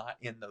God was not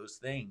in those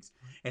things.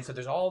 And so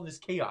there's all this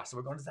chaos. So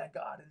we're going, is that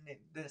God? And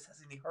this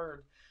hasn't he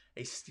heard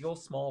a still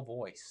small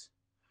voice,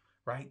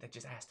 right? That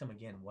just asked him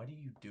again, "What are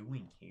you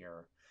doing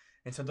here?"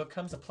 And so there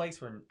comes a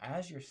place where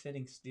as you're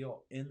sitting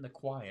still in the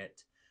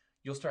quiet,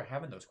 you'll start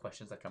having those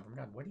questions that come from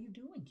God. What are you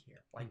doing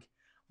here? Like,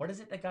 what is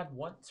it that God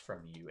wants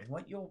from you? And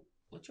what you'll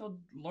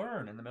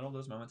learn in the middle of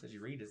those moments as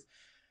you read is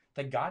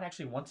that God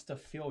actually wants to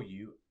fill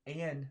you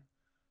and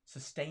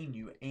sustain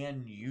you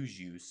and use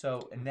you.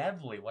 So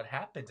inevitably what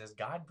happens is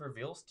God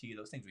reveals to you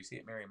those things. We see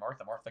it Mary and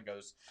Martha. Martha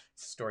goes,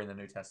 it's a story in the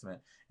New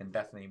Testament, in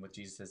Bethany with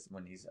Jesus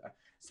when he's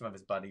some of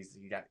his buddies.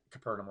 He got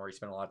Capernaum where he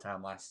spent a lot of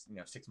time last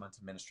 6 months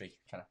of ministry.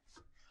 Kind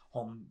of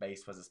home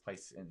base was this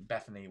place in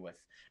Bethany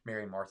with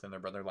Mary and Martha and their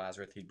brother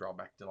Lazarus. He brought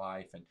back to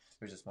life. And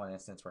there's this one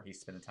instance where he's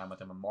spending time with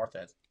them, and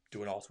Martha is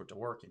doing all sorts of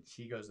work, and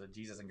she goes to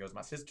Jesus and goes,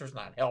 "My sister's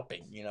not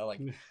helping,"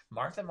 like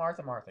Martha,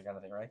 Martha, Martha kind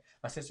of thing, right?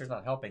 "My sister's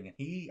not helping." And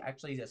he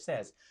actually just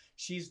says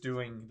she's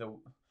doing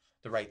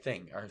the right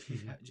thing, or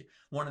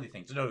one of the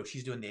things. No,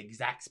 she's doing the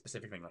exact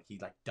specific thing. Like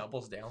he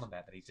doubles down on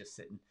that he's just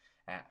sitting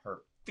at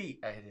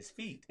his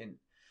feet. And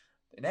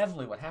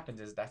inevitably what happens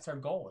is that's our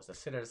goal, is to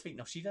sit at his feet.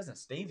 No, she doesn't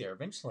stay there.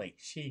 Eventually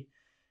she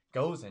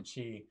goes and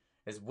she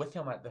is with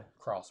him at the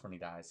cross when he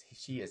dies.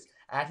 She is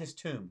at his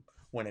tomb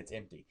when it's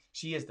empty.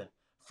 She is the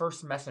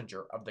first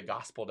messenger of the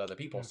gospel to other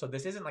people. So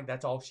this isn't like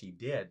that's all she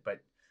did, but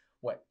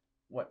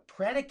what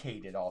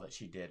predicated all that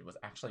she did was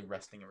actually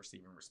resting and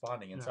receiving and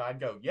responding. And so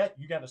I'd go, yeah,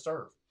 you got to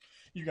serve.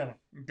 You got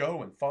to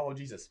go and follow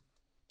Jesus.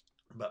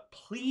 But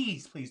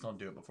please don't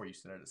do it before you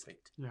sit at his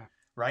feet. Yeah.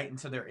 Right? And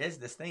so there is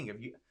this thing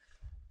of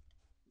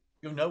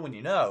you'll know when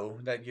you know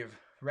that you've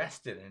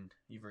rested and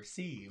you've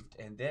received,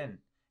 and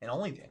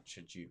only then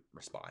should you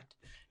respond.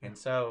 And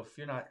so if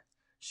you're not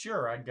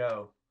sure, I'd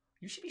go,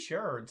 you should be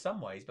sure in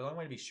some ways, but the only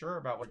way to be sure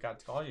about what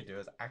God's called you to do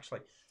is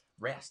actually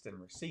rest and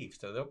receive.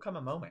 So there'll come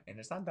a moment, and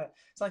it's not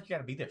like you got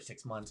to be there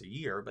 6 months, a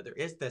year, but there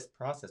is this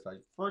process. But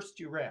first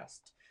you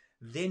rest,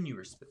 then you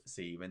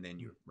receive, and then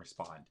you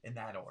respond in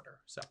that order.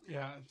 So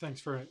yeah,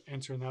 thanks for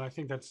answering that. I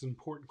think that's an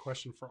important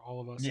question for all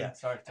of us. Yeah,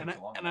 sorry. And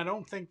I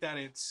don't think that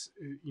it's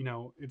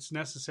it's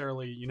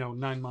necessarily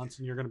 9 months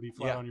and you're going to be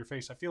flat on your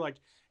face. I feel like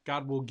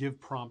God will give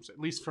prompts. At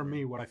least for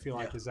me, what I feel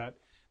like is that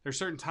there's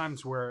certain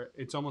times where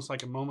it's almost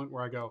like a moment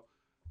where I go,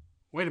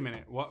 wait a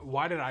minute,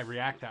 why did I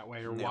react that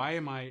way? Or why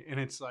am I? And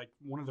it's like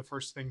one of the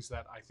first things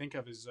that I think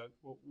of is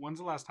when's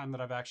the last time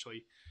that I've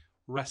actually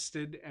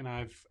rested and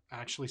I've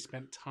actually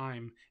spent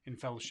time in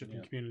fellowship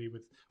and community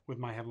with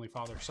my Heavenly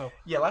Father. So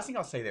last thing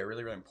I'll say there,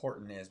 really, really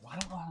important is, well, I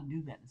don't know how to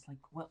do that. And it's like,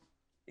 well,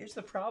 here's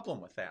the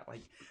problem with that.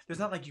 Like, there's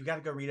not like you got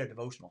to go read a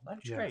devotional.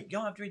 That's great. You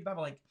don't have to read the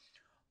Bible. Like,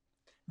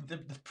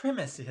 the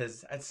premise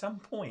is, at some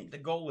point, the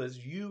goal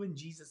is you and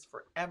Jesus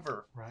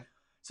forever. Right.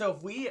 So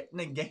if we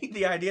negate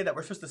the idea that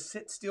we're supposed to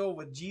sit still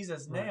with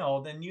Jesus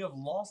now, then you have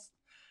lost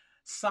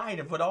sight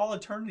of what all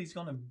eternity is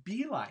going to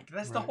be like.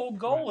 That's the whole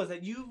goal, is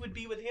that you would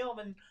be with him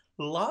and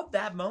love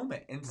that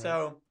moment. And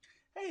so,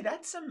 hey,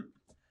 that's some,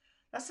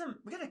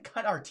 we got to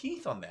cut our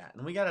teeth on that,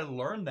 and we got to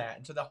learn that.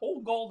 And so the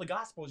whole goal of the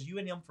gospel is you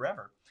and him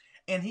forever.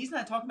 And he's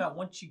not talking about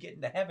once you get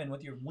into heaven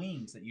with your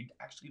wings that you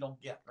actually don't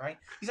get, right?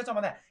 He's not talking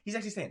about that. He's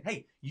actually saying,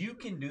 hey, you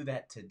can do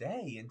that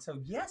today. And so,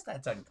 yes,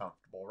 that's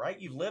uncomfortable, right?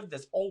 You've lived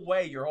this whole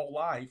way your whole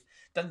life,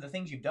 done the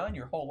things you've done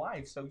your whole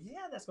life. So,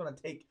 yeah, that's going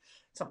to take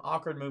some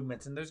awkward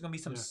movements, and there's going to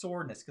be some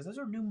soreness because those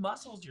are new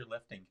muscles you're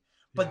lifting.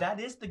 But that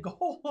is the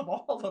goal of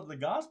all of the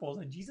Gospels,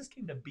 and Jesus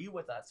came to be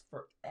with us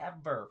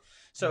forever.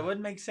 So it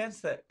would make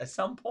sense that at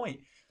some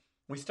point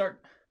we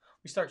start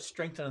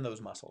strengthening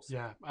those muscles.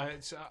 Yeah,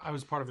 I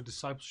was part of a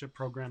discipleship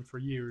program for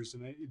years,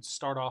 and it'd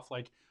start off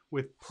like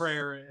with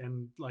prayer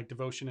and like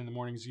devotion in the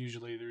mornings.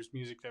 Usually there's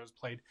music that was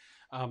played,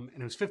 and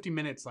it was 50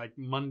 minutes, like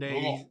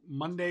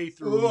Monday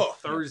through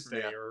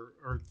Thursday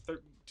or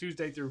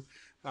Tuesday through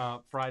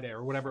Friday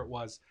or whatever it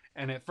was.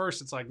 And at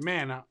first it's like,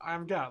 man,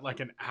 I've got like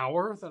an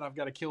hour that I've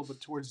got to kill.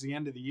 But towards the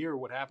end of the year,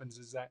 what happens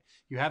is that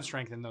you have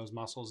strengthened those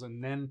muscles.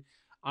 And then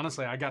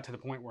honestly, I got to the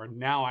point where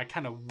now I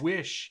kind of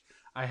wish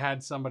I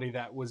had somebody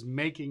that was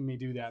making me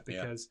do that,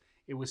 because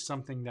it was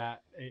something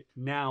that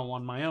now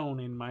on my own,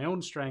 in my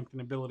own strength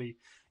and ability,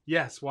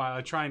 yes, while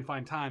I try and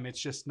find time, it's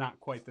just not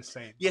quite the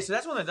same. Yeah, so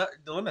that's one of the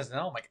dilemmas.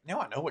 Now I'm like,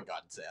 now I know what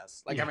God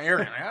says. Like, I'm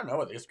arrogant. I don't know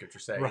what the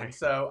scriptures say. Right.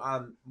 So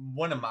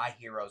one of my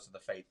heroes of the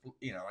faith,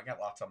 I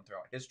got lots of them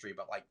throughout history,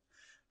 but like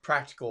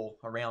practical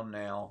around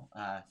now,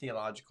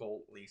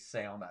 theologically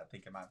sound, I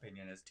think, in my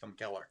opinion, is Tim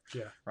Keller.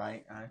 Yeah.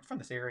 Right? From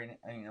this area,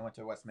 I went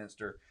to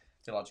Westminster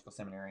Theological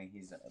Seminary.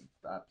 He's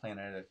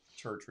planted a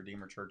church,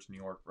 Redeemer Church in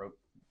New York, wrote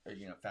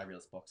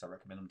fabulous books. I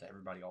recommend them to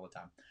everybody all the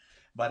time.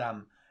 But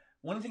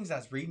one of the things I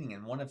was reading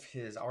in one of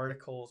his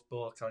articles,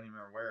 books, I don't even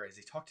remember where, is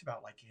he talked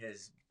about like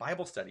his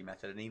Bible study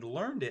method, and he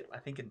learned it, I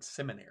think, in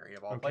seminary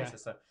of all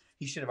places. So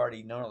he should have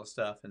already known all the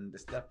stuff and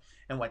this stuff.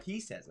 And what he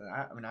says,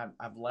 and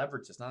I've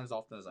leveraged this not as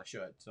often as I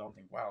should. So I don't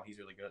think, wow, he's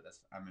really good at this.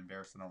 I'm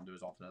embarrassed I don't do it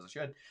as often as I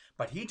should.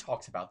 But he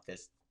talks about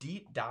this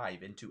deep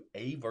dive into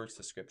a verse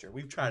of scripture.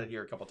 We've tried it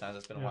here a couple times.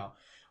 It's been a while.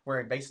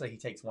 Where basically he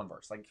takes one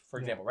verse. Like, for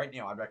example, right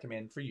now, I'd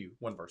recommend for you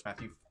one verse,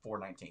 Matthew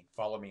 4:19.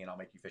 Follow me and I'll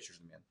make you fishers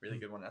of men. Really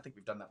good one. I think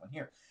we've done that one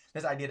here.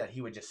 This idea that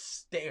he would just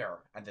stare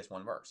at this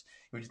one verse.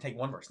 He would just take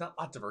one verse, not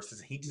lots of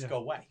verses. He'd just go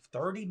away.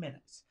 30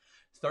 minutes.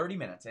 30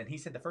 minutes. And he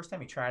said the first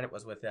time he tried it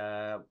was with,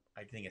 I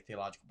think, a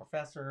theological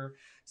professor,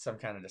 some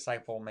kind of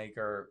disciple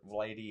maker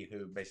lady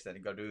who basically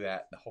said, go do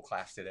that. The whole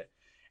class did it.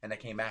 And they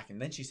came back.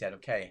 And then she said,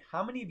 okay,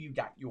 how many of you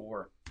got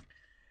your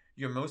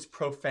most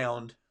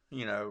profound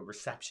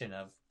reception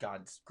of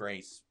God's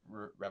grace,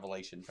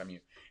 revelation from you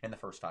in the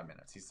first 5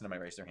 minutes? He said,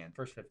 nobody raised their hand.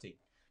 First 15,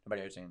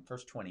 nobody raised their hand.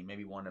 First 20,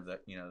 maybe one of the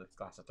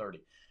class of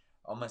 30.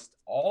 Almost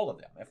all of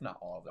them, if not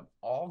all of them,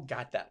 all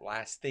got that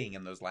last thing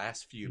in those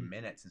last few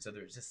minutes. And so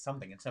there's just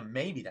something. And so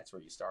maybe that's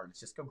where you start. It's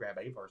just go grab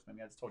a verse.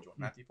 Maybe I just told you,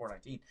 Matthew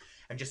 4:19,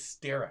 and just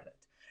stare at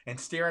it. And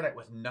stare at it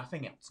with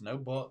nothing else. No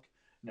book,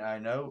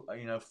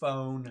 no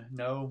phone,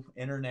 no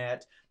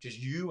internet, just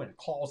you and a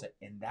closet.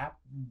 And that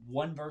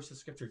one verse of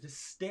scripture,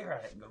 just stare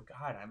at it and go,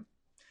 God,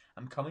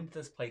 I'm coming to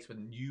this place with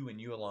you and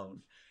you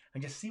alone.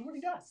 And just see what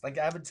he does. Like,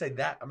 I would say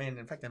that. I mean,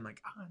 in fact, I'm like,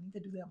 I need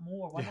to do that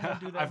more. Why don't I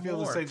do that more? I feel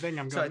the same thing.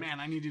 I'm going, man,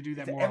 I need to do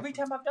that more. Every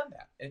time I've done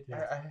that, it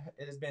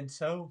has been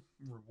so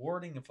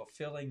rewarding and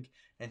fulfilling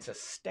and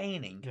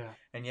sustaining. Yeah.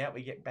 And yet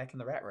we get back in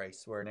the rat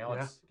race where now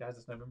it's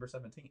November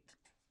 17th.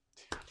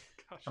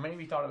 Gosh. How many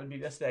of you thought it would be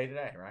this day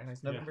today, right?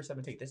 It's November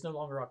 17th. It's no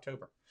longer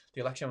October.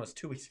 The election was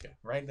 2 weeks ago,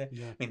 right? I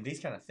mean, these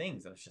kind of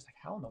things, it's just like,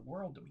 how in the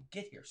world did we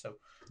get here so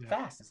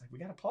fast? It's like, we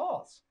got to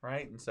pause,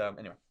 right? And so,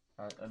 anyway.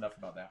 Enough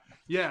about that.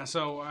 Yeah,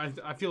 so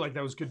I feel like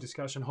that was good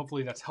discussion.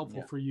 Hopefully that's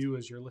helpful for you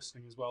as you're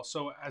listening as well.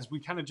 So as we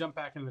kind of jump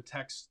back into the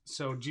text,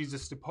 so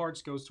Jesus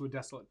departs, goes to a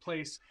desolate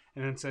place,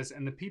 and then says,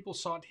 and the people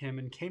sought him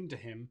and came to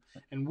him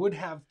and would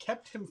have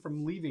kept him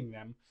from leaving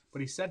them.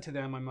 But he said to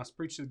them, I must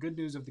preach the good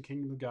news of the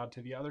kingdom of God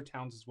to the other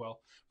towns as well,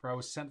 for I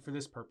was sent for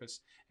this purpose.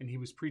 And he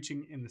was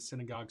preaching in the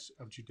synagogues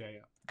of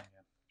Judea.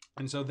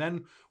 And so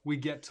then we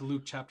get to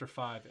Luke chapter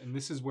 5, and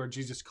this is where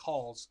Jesus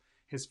calls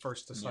his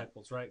first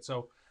disciples, right?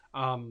 So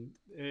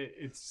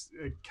it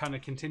kind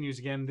of continues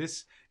again.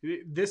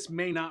 This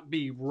may not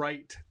be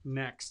right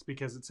next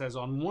because it says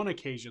on one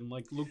occasion,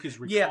 like Luke is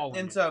recalling.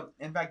 And so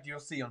in fact you'll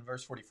see on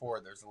verse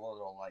 44 there's a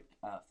little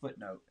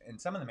footnote in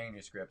some of the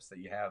manuscripts that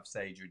you have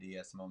say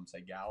Judea, some of them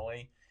say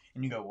Galilee,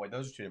 and you go, well,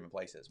 those are two different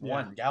places.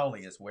 One,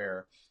 Galilee is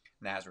where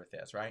Nazareth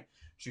is, right?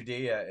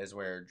 Judea is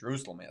where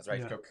Jerusalem is,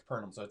 right?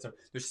 Capernaum. So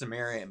there's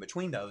Samaria in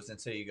between those, and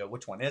so you go,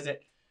 which one is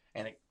it?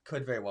 And it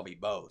could very well be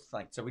both.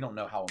 Like, so we don't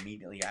know how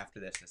immediately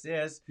after this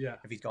is. Yeah.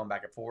 If he's going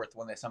back and forth,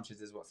 one of the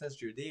assumptions is, well, it says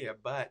Judea,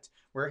 but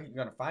where you're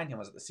going to find him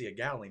was at the Sea of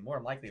Galilee. More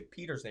than likely, if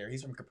Peter's there,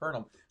 he's from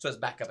Capernaum, so it's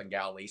back up in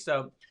Galilee.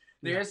 So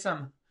there is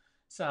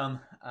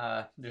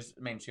there's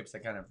manuscripts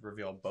that kind of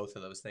reveal both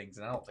of those things,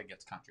 and I don't think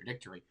it's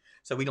contradictory.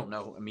 So we don't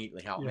know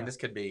immediately how. I mean, this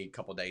could be a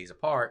couple days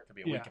apart, could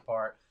be a week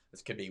apart.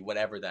 This could be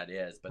whatever that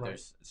is. But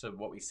so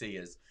what we see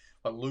is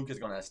what Luke is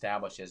going to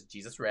establish is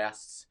Jesus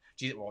rests.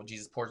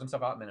 Jesus pours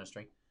himself out in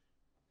ministry.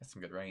 That's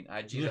some good rain.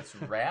 Jesus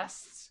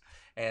rests,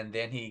 and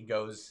then he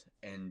goes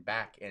and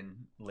back and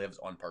lives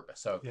on purpose.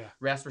 So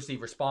rest,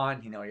 receive,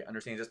 respond. He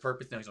understands his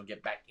purpose. Now he's going to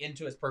get back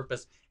into his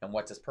purpose. And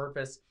what's his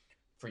purpose?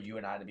 For you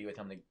and I to be with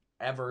him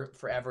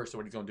forever. So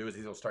what he's going to do is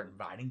he's going to start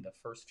inviting the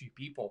first few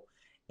people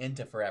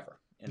into forever.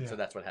 And so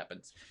that's what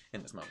happens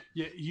in this moment.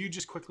 Yeah, you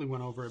just quickly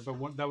went over it,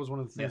 but that was one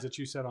of the things that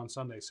you said on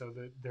Sunday. So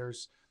that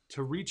there's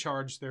to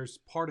recharge, there's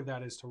part of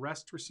that is to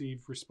rest,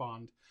 receive,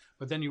 respond.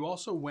 But then you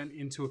also went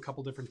into a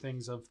couple different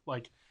things of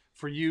like,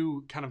 for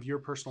you, kind of your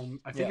personal,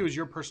 I think it was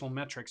your personal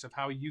metrics of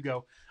how you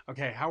go,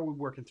 okay, how are we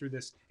working through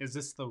this? Is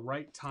this the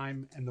right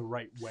time and the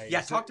right way? Yeah,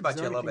 I talked about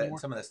you a little bit in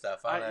some of this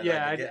stuff. I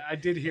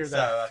did hear that.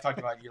 So I talked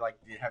about you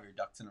have your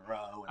ducks in a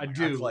row. And I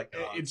do.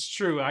 It's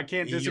true. I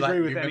can't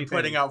disagree with anything. You've been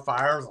putting out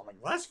fires. I'm like,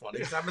 well, that's funny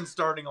because I've been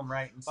starting them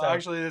right. And so, well,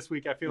 actually, this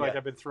week I feel like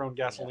I've been throwing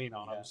gasoline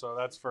on them, so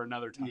that's for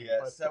another time. Yeah,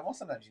 well,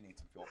 sometimes you need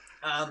some fuel.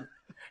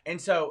 And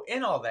so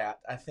in all that,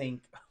 I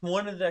think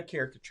one of the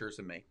caricatures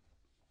of me,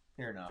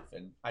 fair enough,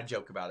 and I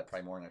joke about it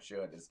probably more than I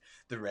should, is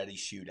the ready,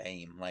 shoot,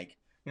 aim. Like,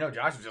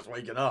 Josh was just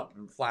waking up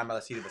and flying by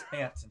the seat of his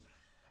pants. And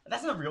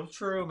that's not real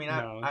true. I mean,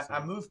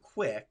 I move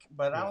quick,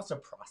 but I also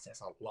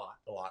process a lot.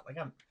 Like,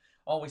 I'm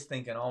always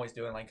thinking, always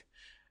doing. Like,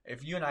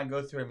 if you and I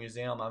go through a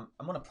museum, I'm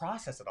going to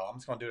process it all. I'm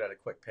just going to do it at a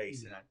quick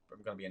pace, and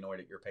I'm going to be annoyed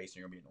at your pace,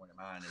 and you're going to be annoyed at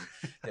mine,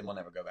 and then we'll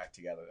never go back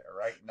together there,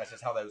 right? And that's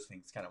just how those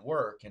things kind of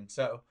work. And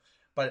so,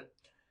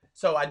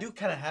 so I do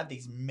kind of have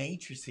these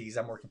matrices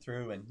I'm working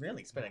through, and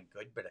really spent a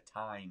good bit of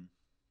time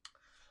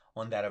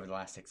on that over the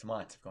last 6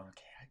 months of going,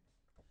 okay,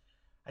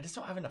 I just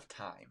don't have enough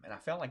time. And I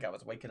felt like I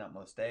was waking up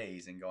most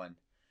days and going,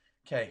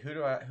 okay,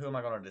 who am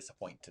I going to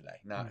disappoint today?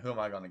 Not who am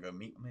I going to go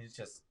meet? I mean, it's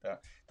just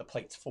the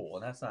plate's full,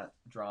 and that's not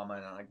drama.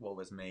 And I'm like, well, it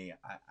was me.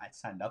 I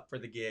signed up for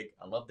the gig.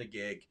 I love the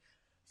gig,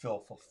 feel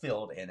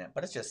fulfilled in it.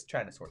 But it's just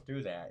trying to sort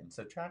through that, and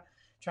so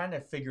trying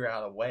to figure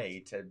out a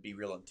way to be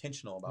real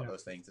intentional about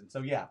those things. And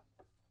so yeah,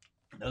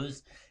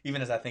 those,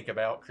 even as I think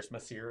about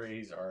Christmas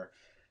series or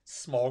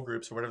small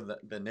groups or whatever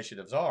the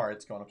initiatives are,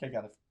 it's going, okay,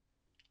 God,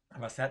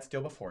 if I sat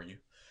still before you,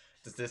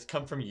 does this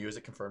come from you? Is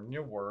it confirmed in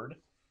your word?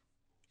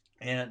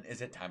 And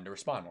is it time to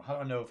respond? Well, how do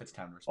I know if it's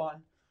time to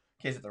respond?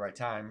 Okay, is it the right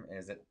time?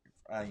 Is it,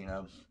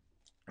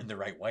 in the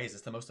right way? Is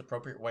this the most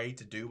appropriate way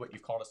to do what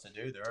you've called us to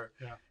do? There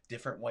are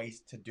different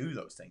ways to do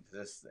those things.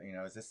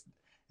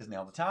 Is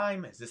now the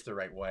time? Is this the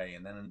right way?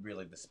 And then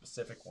really the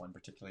specific one,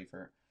 particularly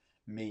for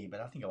me, but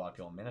I think a lot of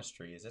people in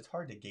ministry, is it's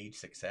hard to gauge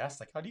success.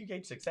 Like, how do you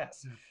gauge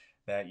success? Yeah.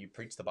 That you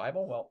preach the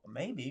Bible? Well,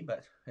 maybe,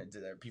 but do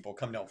there people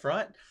come down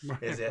front?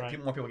 Is it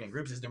more people get in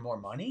groups? Is there more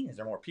money? Is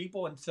there more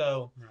people? And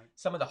so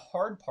some of the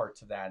hard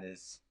parts of that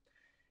is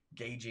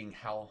gauging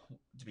how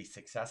to be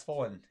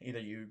successful, and either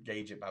you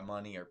gauge it by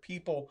money or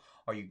people,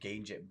 or you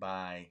gauge it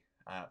by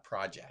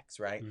projects,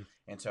 right?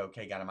 And so,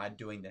 okay, God, am I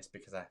doing this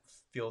because I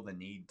feel the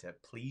need to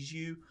please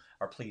you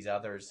or please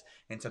others?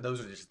 And so those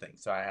are just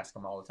things. So I ask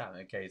them all the time,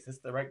 okay, is this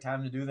the right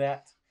time to do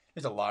that?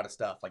 There's a lot of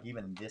stuff, like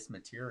even this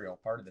material,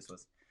 part of this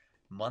was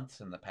months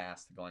in the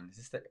past going,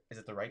 is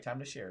it the right time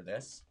to share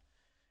this?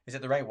 Is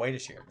it the right way to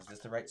share? Is this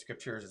the right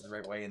scriptures? Is it the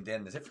right way? And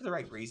then is it for the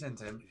right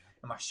reasons? And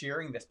am I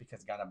sharing this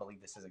because, God, I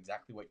believe this is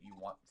exactly what you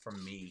want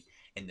from me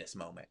in this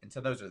moment? And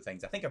so those are the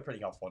things I think are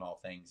pretty helpful in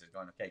all things, is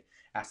going, okay,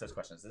 ask those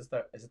questions. Is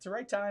it the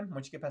right time?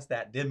 Once you get past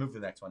that, then move to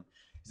the next one.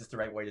 Is this the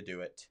right way to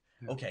do it?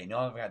 Yeah. Okay, now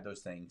I've got those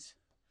things.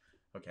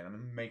 Okay, let me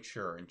make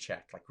sure and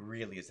check, like,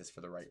 really, is this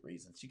for the right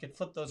reasons? You can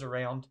flip those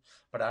around,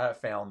 but I have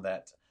found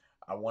that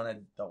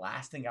the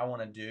last thing I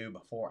want to do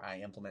before I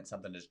implement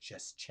something is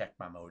just check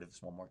my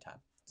motives one more time.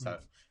 So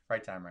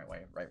right time, right way,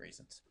 right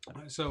reasons.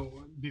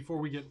 So before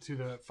we get to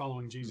the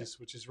following Jesus,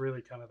 which is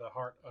really kind of the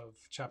heart of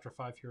chapter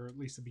 5 here, or at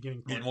least the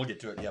beginning part. And we'll get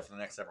to it, for the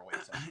next several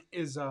weeks.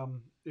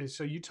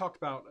 So you talked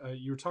about,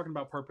 you were talking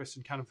about purpose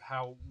and kind of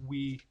how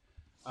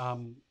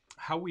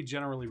we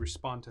generally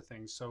respond to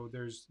things. So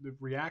there's the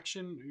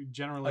reaction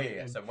generally. Oh,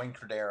 yeah. So Wayne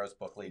Cordero's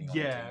book, Leading.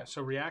 Yeah.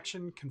 So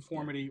reaction,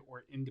 conformity,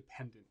 or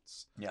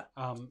independence. Yeah.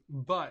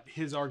 But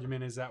his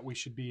argument is that we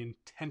should be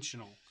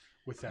intentional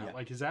with that.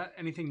 Like, is that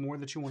anything more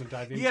that you want to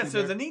dive into? Yeah.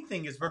 So the neat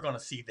thing is we're going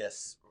to see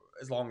this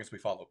as long as we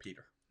follow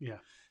Peter. Yeah.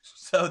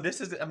 So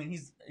this is,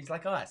 he's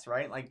like us,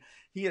 right? Like,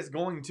 he is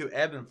going to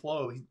ebb and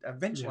flow.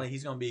 Eventually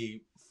he's going to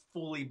be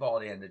fully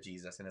bought into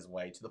Jesus in his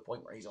way, to the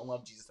point where he's going to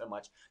love Jesus so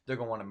much they're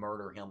going to want to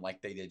murder him like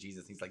they did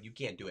Jesus. He's like, you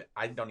can't do it.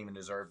 I don't even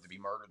deserve to be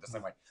murdered the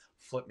same way.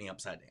 Flip me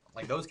upside down.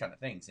 Like, those kind of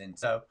things. And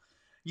so,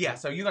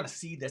 so you're going to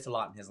see this a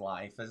lot in his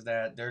life, is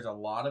that there's a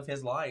lot of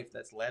his life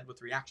that's led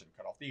with reaction.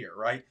 Cut off the ear,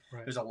 right?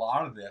 There's a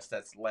lot of this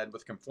that's led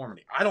with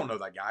conformity. I don't know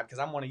that guy because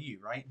I'm one of you,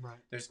 right?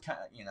 There's kind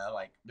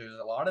of, there's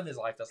a lot of his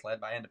life that's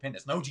led by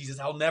independence. No, Jesus,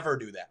 I'll never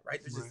do that,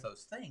 right? There's just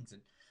those things.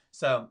 And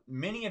so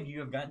many of you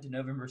have gotten to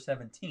November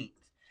 17th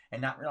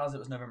and not realize it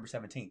was November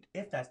 17th,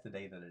 if that's the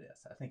day that it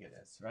is. I think it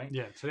is, right?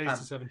 Yeah,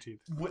 today's the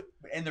 17th.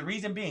 And the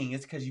reason being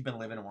is because you've been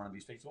living in one of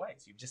these fixed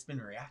ways. You've just been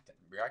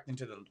reacting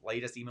to the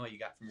latest email you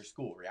got from your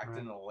school,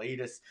 reacting to the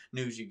latest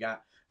news you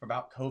got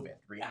about COVID,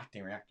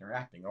 reacting.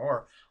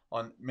 Or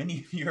on many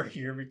of you are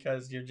here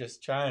because you're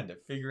just trying to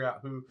figure out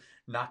who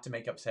not to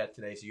make upset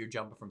today. So you're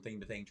jumping from thing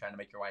to thing, trying to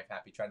make your wife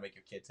happy, trying to make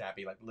your kids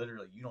happy. Like,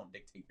 literally, you don't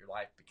dictate your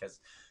life because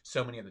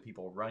so many of the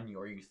people run you,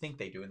 or you think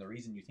they do. And the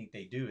reason you think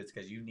they do is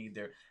because you need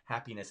their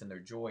happiness and their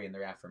joy and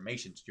their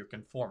affirmations. You're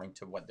conforming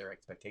to what their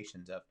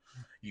expectations of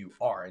you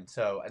are. And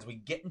so as we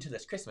get into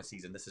this Christmas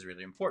season, this is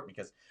really important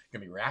because you're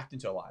going to be reacting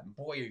to a lot. And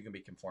boy, you're going to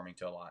be conforming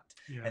to a lot.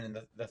 Yeah. And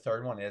then the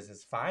third one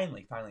is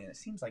finally, and it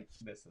seems like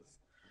this is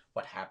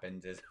what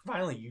happens, is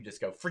finally you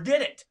just go,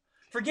 forget it.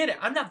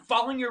 I'm not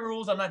following your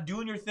rules. I'm not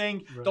doing your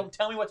thing. Right. Don't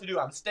tell me what to do.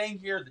 I'm staying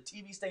here. The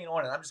TV's staying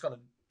on, and I'm just going to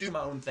do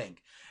my own thing.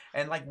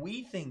 And like,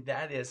 we think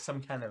that is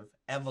some kind of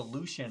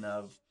evolution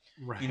of,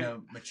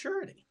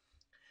 maturity.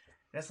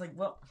 And it's like,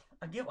 well,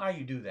 I get why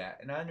you do that.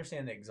 And I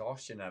understand the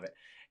exhaustion of it.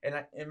 And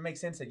it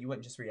makes sense that you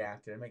wouldn't just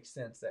react. It makes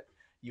sense that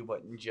you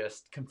wouldn't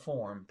just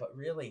conform. But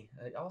really,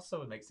 it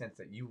also makes sense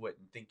that you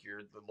wouldn't think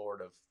you're the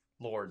Lord of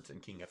Lords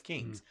and King of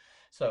Kings.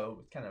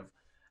 So kind of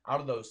out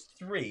of those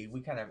three,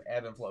 we kind of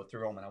ebb and flow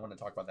through them. And I want to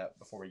talk about that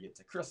before we get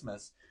to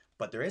Christmas.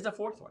 But there is a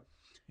fourth one,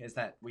 is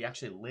that we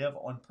actually live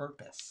on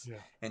purpose,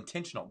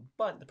 intentional.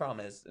 But the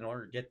problem is, in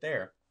order to get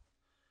there,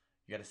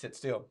 you got to sit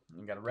still.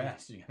 You got to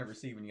rest. You got to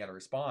receive, and you got to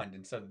respond.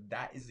 And so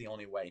that is the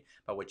only way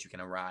by which you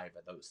can arrive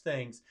at those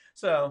things.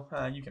 So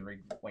you can read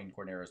Wayne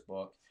Cordero's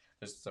book.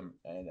 There's some,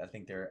 I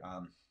think there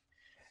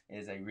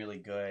is a really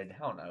good,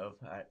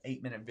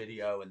 8-minute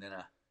video, and then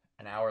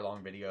an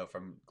hour-long video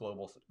from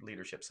Global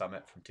Leadership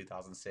Summit from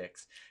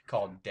 2006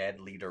 called Dead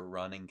Leader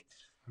Running.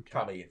 Okay.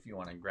 Probably if you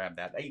want to grab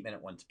that. The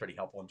 8-minute one's pretty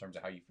helpful in terms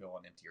of how you feel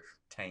and empty your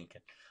tank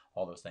and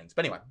all those things.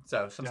 But anyway,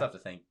 so some stuff to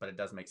think, but it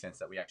does make sense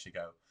that we actually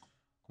go,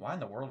 why in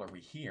the world are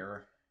we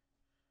here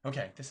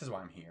okay, this is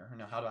why I'm here. You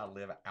know, how do I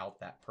live out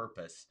that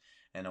purpose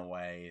in a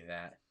way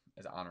that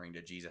is honoring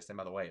to Jesus? And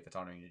by the way, if it's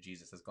honoring to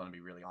Jesus, it's going to be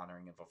really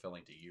honoring and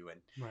fulfilling to you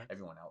and Right.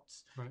 everyone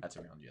else Right. that's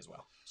around you as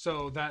well.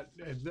 So that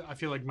I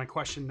feel like my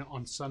question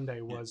on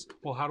Sunday was,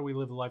 well, how do we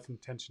live a life of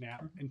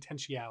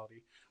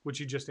intentionality, which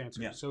you just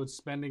answered. Yeah. So it's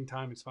spending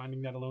time, it's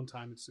finding that alone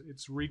time,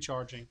 it's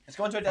recharging. It's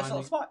going to a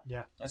desolate spot.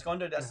 Yeah. It's going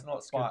to a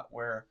desolate spot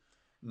where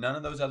none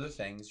of those other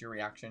things, your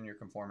reaction, your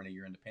conformity,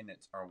 your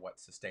independence, are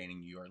what's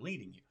sustaining you or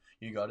leading you.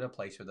 You go to a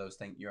place where those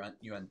things, you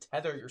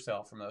untether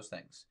yourself from those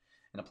things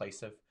in a place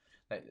that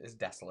is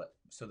desolate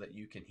so that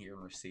you can hear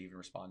and receive and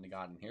respond to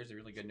God. And here's the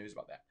really good news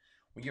about that.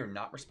 We are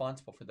not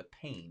responsible for the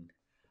pain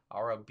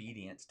our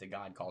obedience to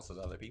God causes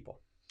other people.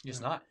 It's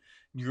not.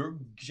 Your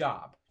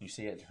job, you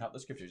see it throughout the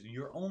scriptures,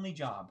 your only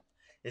job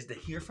is to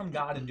hear from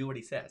God and do what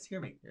he says. Hear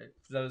me.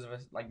 For those of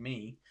us like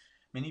me,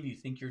 many of you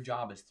think your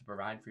job is to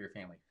provide for your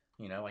family.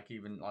 You know, like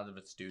even a lot of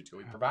us do too.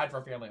 We provide for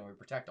our family and we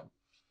protect them.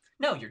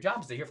 No, your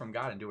job is to hear from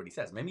God and do what he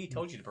says. Maybe he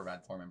told you to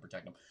provide for him and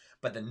protect them.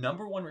 But the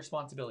number one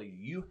responsibility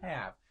you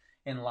have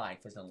in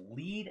life is to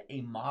lead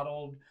a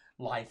modeled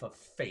life of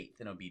faith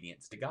and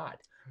obedience to God.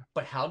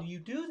 But how do you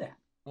do that?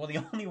 Well, the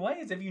only way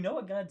is if you know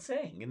what God's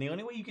saying. And the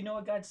only way you can know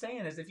what God's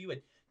saying is if you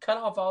would cut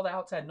off all the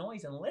outside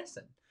noise and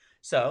listen.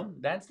 So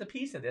that's the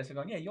piece of this. We're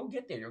going, yeah, you'll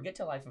get there. You'll get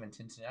to a life of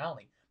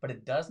intentionality. But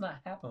it does not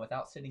happen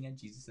without sitting at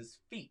Jesus'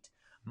 feet.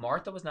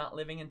 Martha was not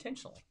living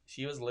intentionally.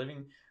 She was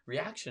living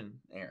reactionary.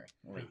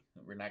 Yeah.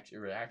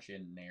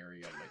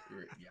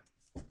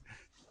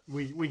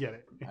 We get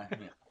it. Yeah.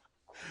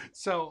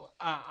 So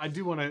I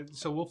do want to.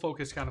 So we'll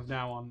focus kind of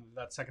now on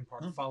that second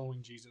part,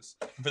 following Jesus,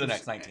 For the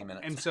next 19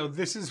 minutes. And so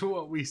this is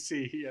what we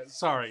see. Yeah,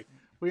 sorry,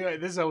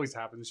 this always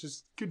happens. It's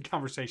just good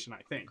conversation,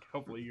 I think.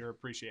 Hopefully, you're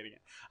appreciating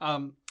it.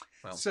 Well,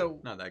 so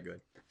not that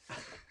good.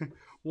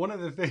 One of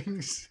the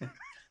things.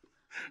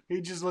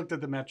 He just looked at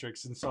the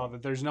metrics and saw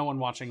that there's no one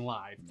watching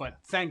live. But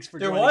thanks for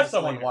joining us. There was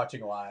someone later.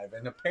 watching live,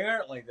 and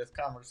apparently this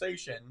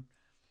conversation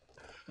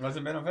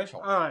wasn't beneficial.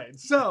 All right,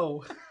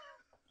 so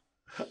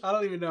I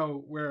don't even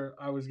know where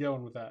I was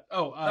going with that.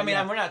 Oh, I mean,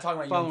 we're not talking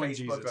about you on Following Facebook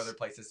Jesus. or other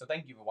places, so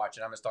thank you for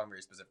watching. I'm just talking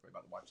very specifically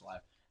about the watch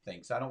live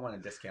thing, so I don't want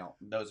to discount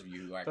those of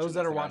you who actually those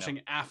that are listen. I know.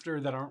 watching after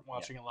that aren't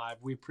watching it live.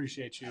 We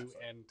appreciate you,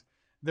 Absolutely. and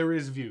there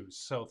is views,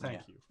 so thank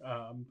you.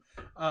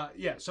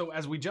 So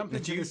as we jump Did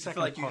into you the feel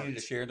second like you part,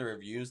 needed to share the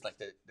reviews, like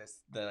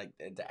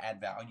to add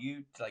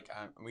value? To like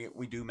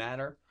we do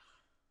matter.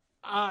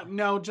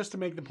 no, just to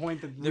make the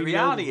point that The we know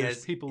reality that there's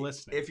is, people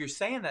listening. if you're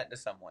saying that to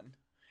someone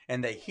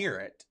and they hear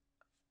it,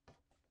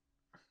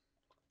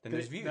 then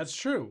there's views. That's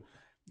true.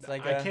 It's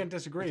like, I can't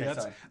disagree. okay,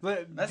 That's sorry.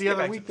 the Let's the get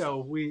other back to week this. though.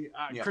 We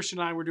Yeah. Christian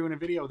and I were doing a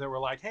video that were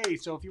like, "Hey,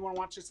 so if you want to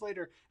watch this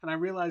later," and I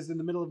realized in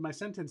the middle of my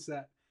sentence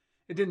that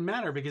it didn't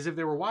matter because if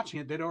they were watching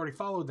it, they'd already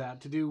followed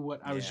that to do what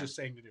I was Yeah. just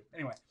saying to do.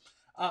 Anyway,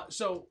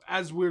 so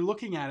as we're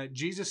looking at it,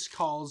 Jesus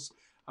calls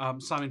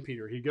Simon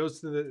Peter. He goes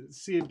to the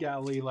Sea of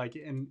Galilee,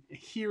 and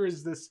here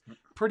is this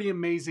pretty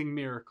amazing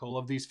miracle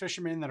of these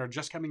fishermen that are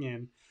just coming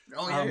in.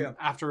 Oh yeah.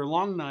 After a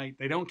long night,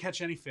 they don't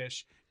catch any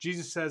fish.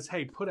 Jesus says,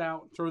 "Hey, put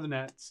out, throw the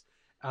nets,"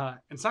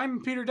 and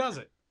Simon Peter does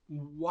it.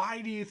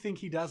 Why do you think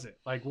he does it?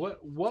 Like,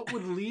 what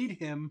would lead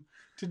him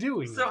to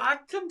doing So that? I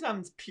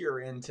sometimes peer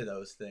into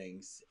those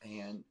things,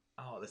 and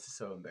this is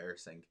so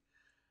embarrassing.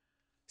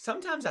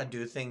 Sometimes I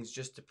do things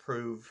just to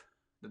prove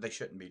that they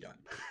shouldn't be done.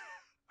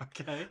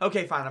 Okay.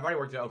 Okay, fine. I've already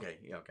worked it. Okay,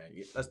 yeah, okay.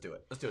 Yeah, let's do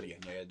it. Let's do it again.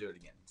 Yeah, do it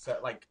again. So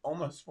like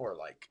almost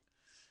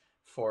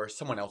for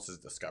someone else's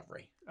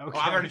discovery. Okay.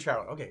 Oh, I've already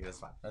tried it. Okay, that's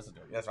fine. Let's do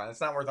it. That's fine.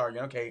 It's not worth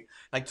arguing. Okay,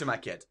 like to my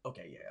kids.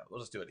 Okay, yeah, we'll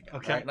just do it again.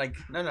 Okay. Right? Like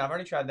no, I've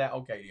already tried that.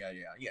 Okay,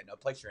 yeah. No,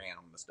 place your hand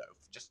on the stove.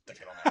 Just stick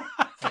it on there.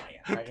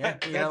 Yeah, right? Yeah,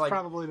 you know, That's like,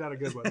 probably not a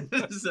good one.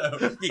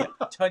 so yeah,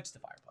 touch the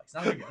fireplace.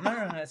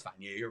 No, that's fine.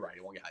 Yeah, you're right.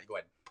 It won't get hot. Go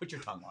ahead, put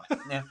your tongue on it.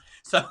 Yeah.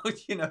 So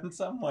in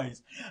some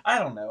ways, I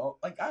don't know.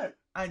 Like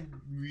I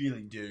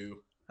really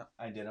do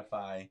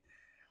identify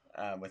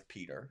with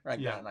Peter, right?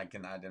 Yeah. Not like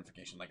an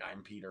identification, like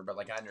I'm Peter, but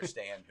like I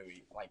understand who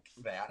he like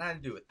that. And I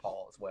do with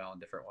Paul as well in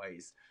different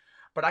ways.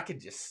 But I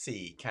could just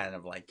see kind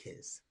of like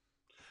his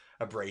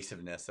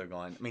abrasiveness of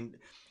going. I mean,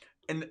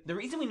 and the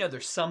reason we know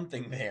there's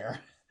something there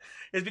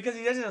is because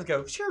he doesn't just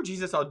go, "Sure,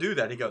 Jesus, I'll do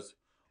that." He goes,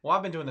 "Well,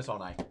 I've been doing this all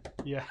night,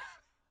 Yeah.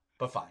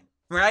 but fine."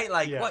 Right?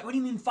 Like, Yeah. what do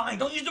you mean fine?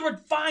 Don't use the word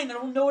fine. I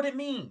don't know what it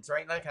means.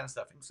 Right? That kind of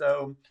stuff. And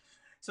so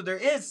there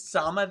is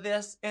some of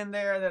this in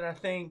there that I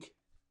think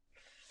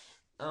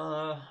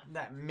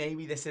that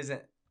maybe this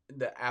isn't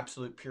the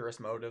absolute purest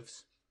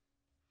motives.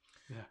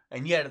 Yeah.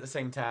 And yet at the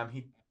same time,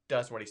 he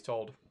does what he's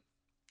told.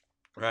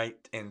 Right?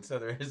 And so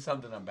there is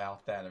something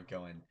about that of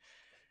going,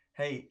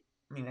 hey,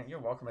 I mean, you're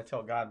welcome to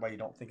tell God why you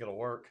don't think it'll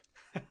work.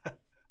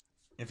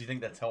 If you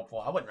think that's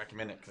helpful. I wouldn't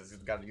recommend it because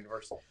he's got a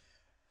universe.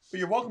 But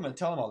you're welcome to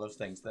tell him all those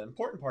things. The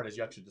important part is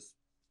you actually just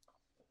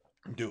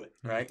do it,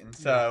 right? And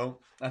so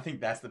I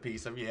think that's the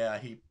piece of,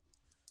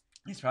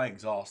 he's probably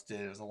exhausted.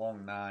 It was a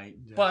long night.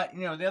 Yeah. But,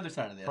 the other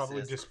side of this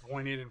Probably is...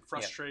 disappointed and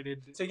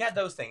frustrated. So you got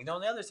those things.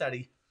 On the other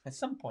side, at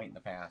some point in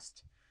the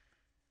past,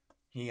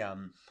 he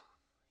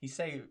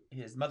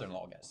his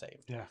mother-in-law got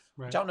saved. Yeah,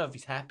 right. I don't know if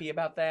he's happy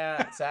about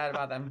that, sad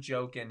about that. I'm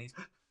joking. He's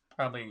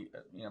probably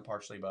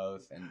partially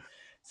both, and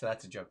so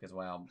that's a joke as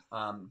well.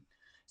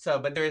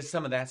 But there is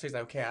some of that. So he's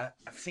like, okay,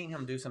 I've seen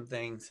him do some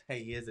things.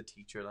 Hey, he is a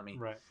teacher.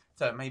 Right.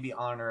 So maybe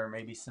honor,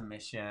 maybe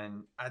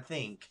submission. I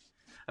think,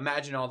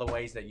 imagine all the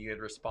ways that you would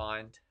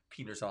respond.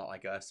 Peter's not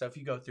like us. So if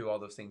you go through all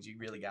those things, you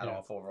really got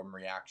off over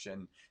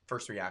them.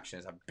 First reaction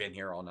is, I've been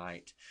here all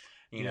night.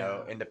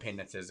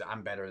 Independence is,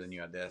 I'm better than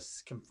you at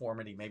this.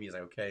 Conformity, maybe is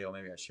like, okay, or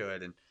maybe I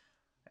should.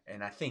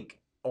 And I think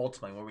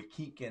ultimately where we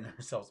keep getting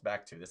ourselves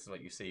back to, this is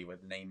what you see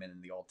with Naaman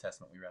in the Old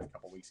Testament. We read a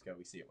couple weeks ago.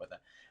 We see it with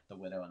the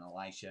widow and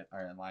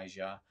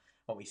Elijah.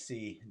 What we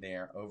see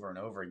there over and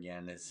over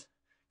again is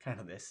kind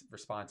of this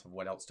response of,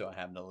 what else do I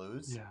have to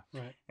lose? Yeah,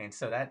 right. And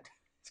so that's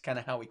kind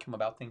of how we come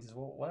about things, is,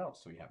 well, what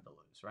else do we have to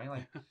lose, right?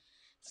 Like,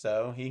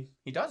 so he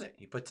does it.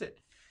 He puts it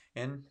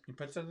in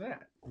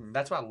that. And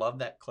that's why I love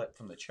that clip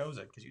from The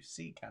Chosen, because you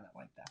see kind of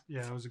like that.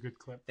 Yeah, it was a good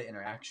clip. The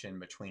interaction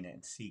between it,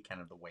 and see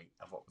kind of the weight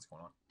of what was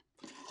going on.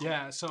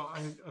 Yeah, so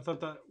I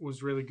thought that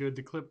was really good.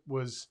 The clip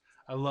was,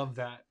 I love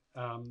that.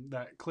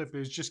 That clip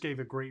just gave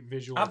a great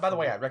visual. By the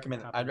way, I'd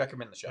recommend the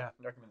show. Yeah.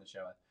 I'd recommend the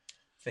show. I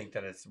think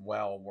that it's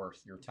well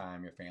worth your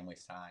time, your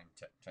family's time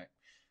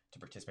to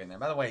participate in there.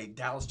 By the way,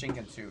 Dallas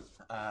Jenkins, who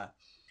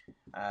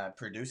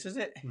produces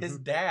it, his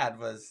dad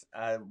was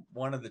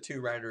one of the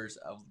two writers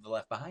of the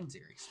Left Behind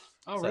series.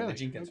 Oh, so really? The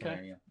Jenkins okay.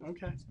 one, yeah.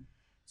 Okay.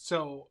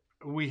 So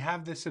we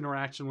have this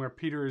interaction where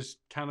Peter is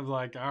kind of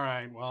like, all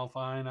right, well,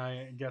 fine,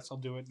 I guess I'll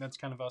do it. That's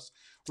kind of us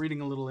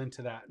reading a little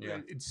into that.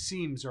 Yeah. It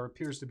seems or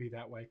appears to be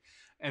that way.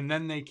 And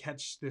then they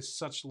catch this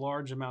such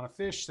large amount of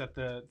fish that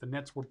the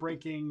nets were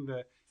breaking.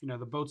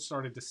 The boat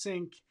started to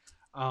sink.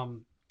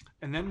 And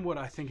then what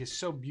I think is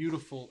so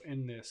beautiful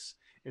in this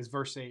is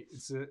verse 8.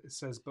 It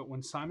says, "But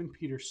when Simon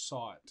Peter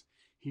saw it,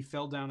 he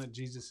fell down at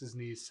Jesus'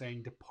 knees,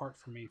 saying, 'Depart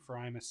from me, for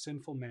I am a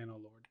sinful man, O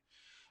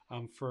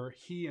Lord.' For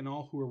he and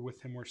all who were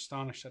with him were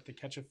astonished at the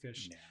catch of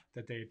fish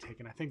that they had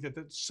taken." I think that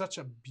that's such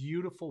a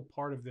beautiful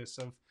part of this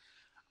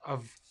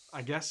of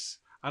I guess,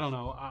 I don't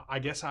know, I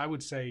guess I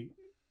would say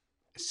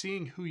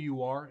seeing who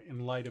you are in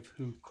light of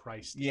who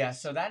Christ is. Yeah,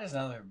 so that is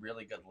another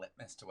really good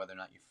litmus to whether or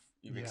not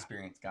you've Yeah.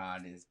 experienced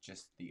God, is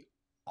just the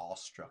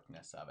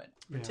awestruckness of it,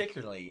 Yeah.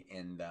 particularly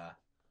in the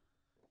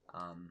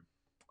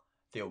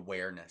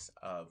awareness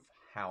of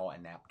how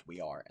inept we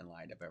are in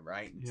light of it,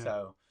 right? And Yeah.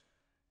 so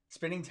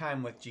spending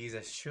time with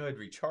Jesus should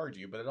recharge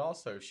you, but it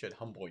also should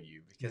humble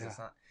you, because it's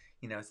not,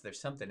 so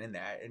there's something in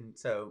that. And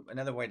so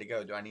another way to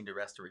go, do I need to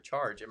rest or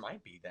recharge? It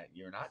might be that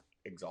you're not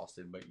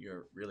exhausted, but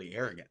you're really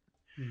arrogant,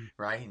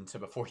 right? And so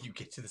before you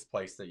get to this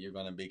place that you're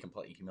going to be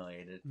completely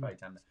humiliated, it's probably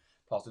time to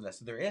pause through that.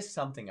 So there is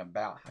something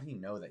about, how do you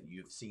know that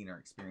you've seen or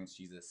experienced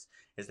Jesus,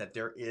 is that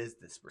there is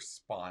this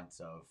response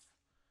of,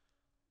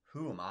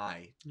 who am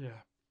I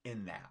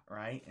in that,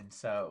 right? And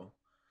so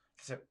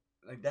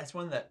like, that's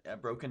one of the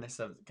brokenness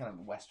of kind of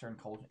Western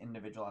culture,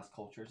 individualized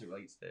cultures. It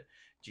relates to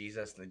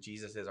Jesus. That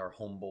Jesus is our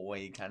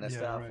homeboy kind of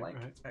stuff. Right.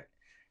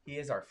 He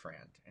is our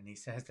friend, and he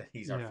says that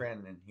he's our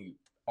friend, and he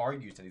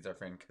argues that he's our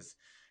friend because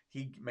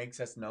he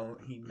makes us know.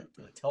 He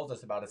tells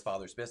us about his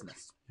Father's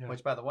business. Yeah.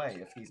 Which, by the way,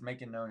 if he's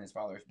making known his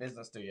Father's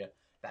business to you,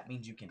 that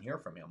means you can hear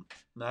from him,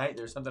 right?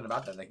 There's something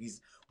about that. Like,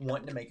 he's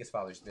wanting to make his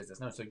Father's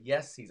business known. So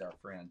yes, he's our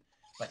friend.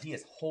 But he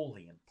is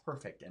holy and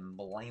perfect and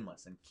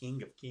blameless and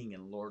King of Kings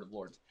and Lord of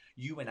Lords.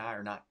 You and I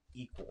are not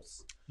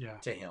equals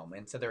to him.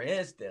 And so there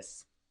is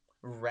this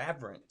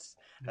reverence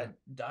that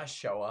does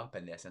show up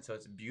in this. And so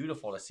it's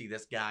beautiful to see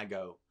this guy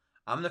go,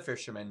 I'm the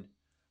fisherman,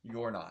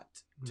 you're not.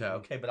 To,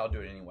 okay, but I'll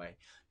do it anyway.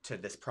 To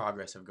this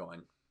progress of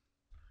going,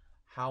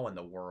 how in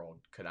the world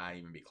could I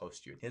even be close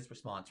to you? And his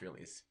response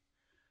really is,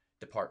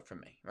 depart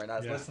from me. Right? I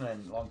was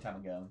listening a long time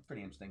ago.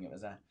 Pretty interesting. It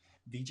was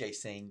Vijay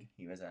Singh.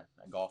 He was a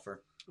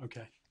golfer.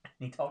 Okay.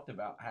 He talked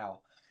about how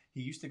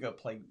he used to go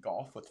play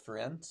golf with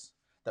friends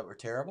that were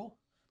terrible,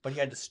 but he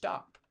had to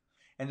stop.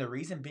 And the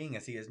reason being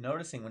is he was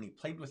noticing when he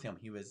played with him,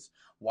 he was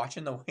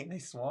watching the way they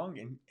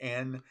swung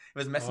and it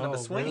was messing up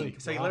his swing. Really?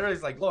 So he literally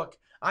was like, look,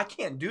 I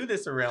can't do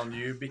this around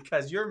you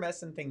because you're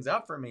messing things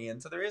up for me.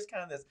 And so there is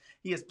kind of this,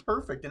 he is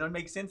perfect. And it would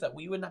make sense that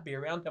we would not be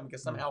around him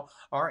because somehow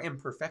our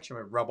imperfection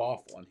would rub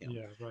off on him.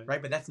 Yeah,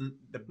 right? But that's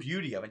the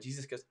beauty of it.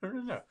 Jesus goes,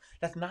 no.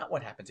 That's not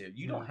what happens here.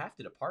 You don't have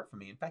to depart from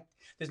me. In fact,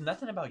 there's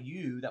nothing about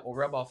you that will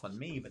rub off on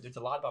me, but there's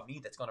a lot about me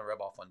that's going to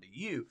rub off onto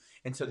you.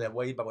 And so the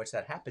way by which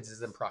that happens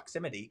is in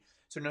proximity.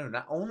 So no,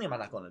 not only am I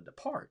not going to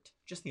depart,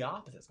 just the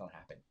opposite is going to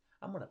happen.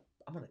 I'm going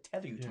to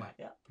tether you to my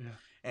hip. Yeah.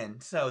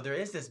 And so there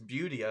is this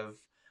beauty of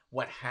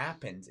what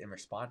happens in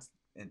response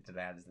to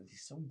that is that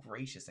he's so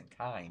gracious and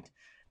kind.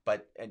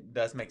 But it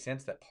does make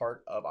sense that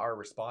part of our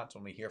response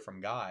when we hear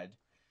from God,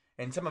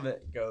 and some of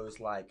it goes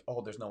like,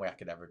 oh, there's no way I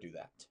could ever do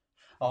that.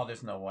 Oh,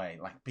 there's no way.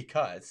 Like,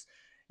 because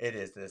it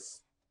is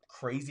this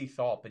crazy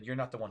thought, but you're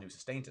not the one who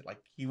sustains it. Like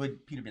Peter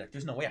would be like,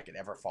 there's no way I could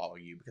ever follow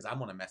you because I'm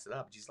going to mess it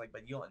up. Jesus like,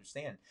 but you don't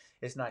understand.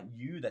 It's not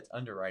you that's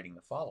underwriting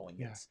the following.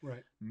 Yeah, it's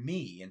right.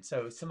 me. And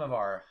so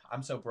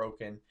I'm so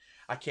broken.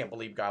 I can't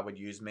believe God would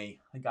use me.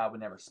 God would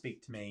never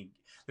speak to me.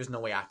 There's no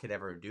way I could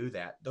ever do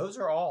that. Those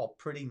are all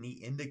pretty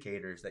neat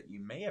indicators that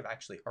you may have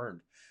actually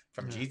heard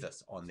from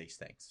Jesus on these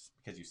things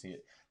because you see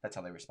it. That's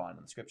how they respond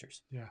in the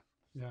scriptures. Yeah.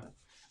 Yeah,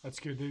 that's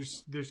good.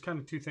 There's kind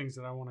of two things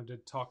that I wanted to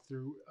talk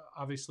through.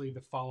 Obviously,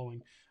 the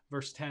following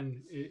verse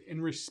 10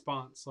 in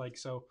response, like,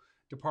 so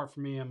depart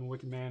from me, I'm a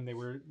wicked man. They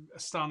were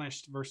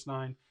astonished, verse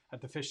 9, at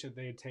the fish that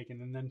they had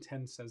taken. And then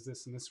 10 says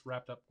this, and this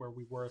wrapped up where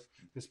we were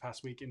this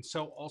past week. And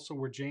so also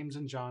were James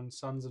and John,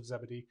 sons of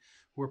Zebedee,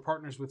 who were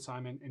partners with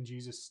Simon and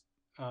Jesus.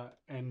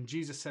 And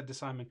Jesus said to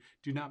Simon,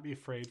 do not be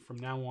afraid. From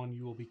now on,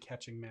 you will be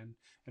catching men.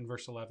 In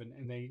verse 11,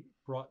 and they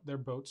brought their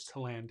boats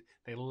to land.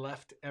 They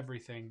left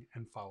everything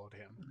and followed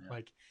him. Yeah.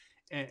 Like,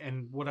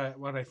 and what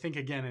I think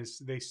again is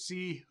they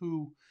see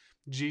who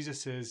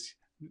Jesus is.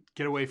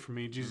 Get away from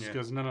me. Jesus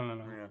goes, no.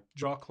 Yeah.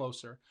 Draw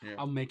closer. Yeah.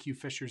 I'll make you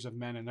fishers of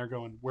men. And they're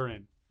going, we're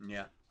in.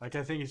 Yeah. Like,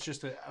 I think it's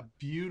just a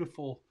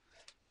beautiful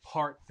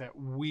part that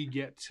we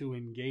get to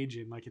engage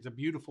in. Like, it's a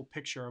beautiful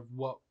picture of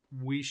what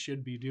we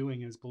should be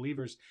doing as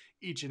believers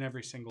each and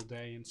every single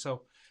day. And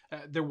so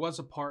there was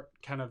a part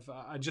kind of,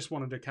 I just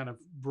wanted to kind of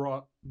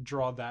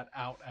draw that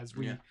out as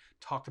we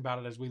talked about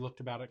it, as we looked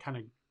about it, kind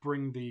of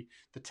bring the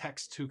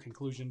text to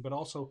conclusion. But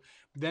also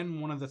then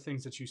one of the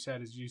things that you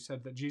said is you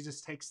said that Jesus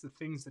takes the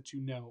things that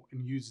you know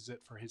and uses it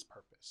for his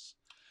purpose.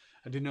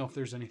 I didn't know if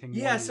there's anything.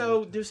 Yeah,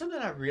 so there's something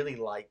I really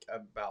like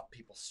about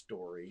people's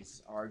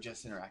stories or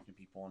just interacting with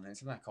people, and it's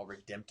something I call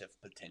redemptive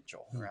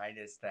potential, right?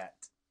 Is that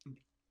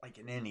like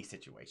in any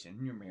situation,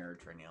 in your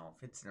marriage right now,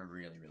 if it's in a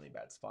really, really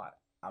bad spot,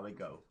 I would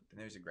go, and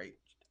there's a great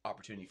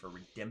opportunity for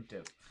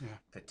redemptive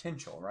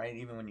potential, right?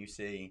 Even when you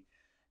see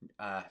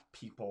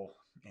people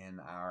in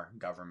our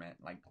government,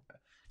 like,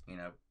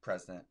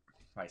 president,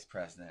 vice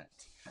president,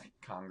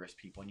 Congress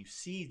people, and you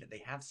see that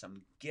they have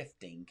some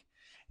gifting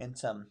and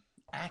some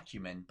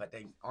acumen, but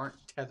they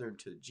aren't tethered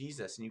to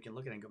Jesus, and you can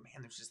look at it and go,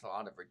 man, there's just a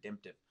lot of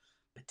redemptive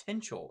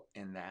potential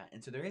in that.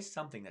 And so there is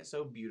something that's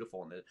so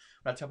beautiful. And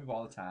I tell people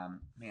all the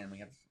time, man,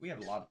 we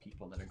have a lot of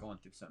people that are going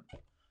through some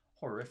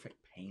horrific,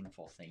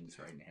 painful things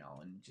right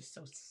now, and just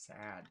so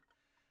sad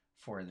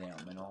for them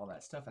and all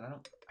that stuff. And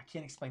I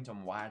can't explain to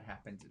them why it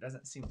happens. It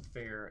doesn't seem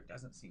fair. It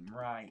doesn't seem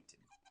right.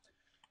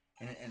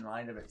 And in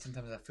light of it,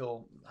 sometimes I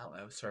feel, I don't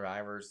know,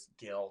 survivor's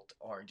guilt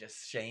or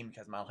just shame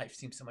because my life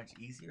seems so much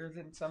easier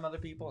than some other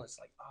people. It's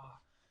like,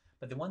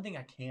 but the one thing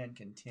I can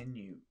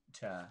continue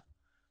to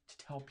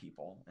tell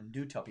people, and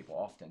do tell people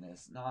often,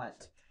 is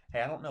not,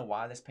 hey, I don't know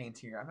why this pain's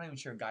here. I'm not even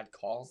sure God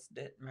caused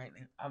it, right?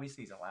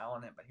 Obviously, he's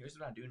allowing it, but here's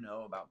what I do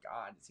know about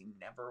God is he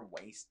never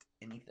wastes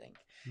anything.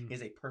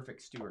 He's a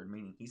perfect steward,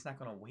 meaning he's not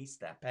going to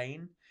waste that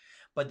pain.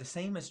 But the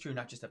same is true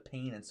not just of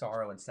pain and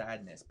sorrow and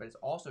sadness, but it's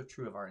also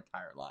true of our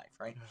entire life,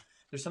 right?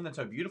 There's something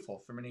so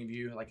beautiful for many of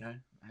you. Like I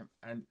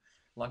had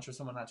lunch with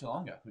someone not too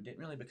long ago who didn't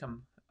really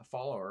become a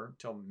follower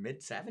till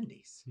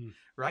mid-70s,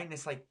 right? And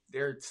it's like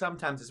there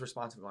sometimes this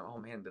response of going, oh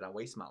man, did I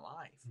waste my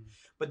life?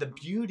 But the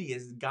beauty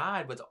is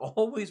God was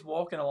always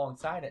walking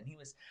alongside it, and he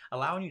was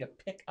allowing you to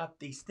pick up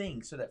these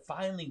things so that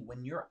finally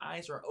when your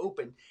eyes are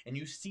open and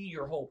you see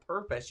your whole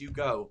purpose, you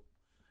go,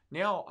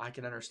 now I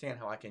can understand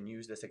how I can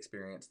use this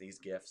experience, these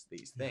gifts,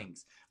 these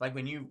things. Like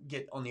when you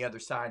get on the other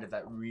side of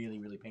that really,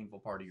 really painful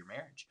part of your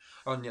marriage,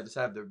 or on the other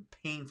side of the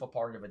painful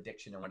part of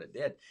addiction and what it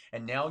did.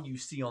 And now you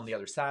see on the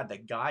other side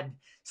that God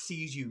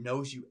sees you,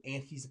 knows you,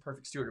 and he's the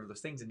perfect steward of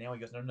those things. And now he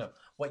goes, no.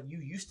 What you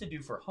used to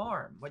do for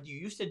harm, what you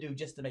used to do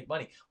just to make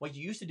money, what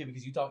you used to do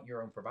because you thought you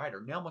were your own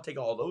provider, now I'm going to take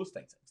all those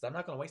things because I'm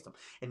not going to waste them.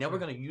 And now we're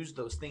going to use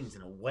those things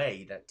in a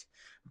way that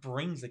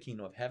brings the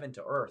kingdom of heaven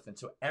to earth. And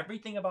so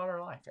everything about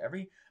our life,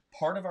 every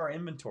part of our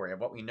inventory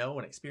of what we know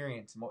and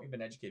experience and what we've been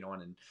educated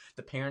on and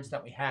the parents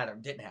that we had or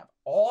didn't have,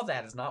 all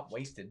that is not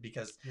wasted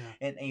because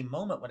in a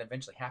moment what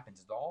eventually happens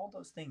is all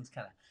those things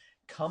kind of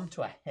come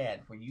to a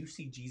head where you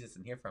see Jesus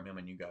and hear from him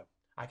and you go,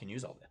 I can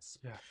use all this.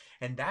 Yeah.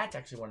 And that's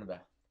actually one of the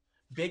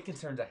big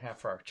concerns I have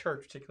for our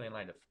church, particularly in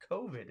light of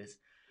COVID, is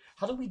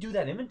how do we do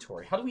that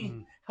inventory? How do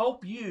we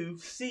help you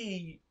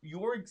see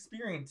your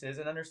experiences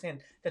and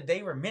understand that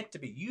they were meant to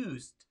be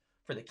used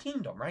for the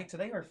kingdom, right? So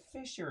they are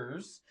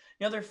fishers.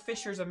 They're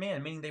fishers of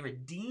men, meaning they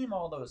redeem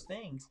all those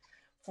things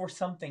for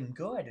something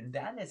good. And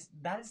that is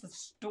the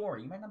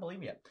story. You might not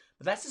believe it,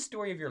 but that's the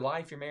story of your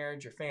life, your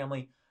marriage, your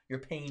family, your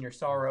pain, your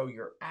sorrow,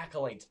 your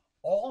accolades.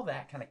 All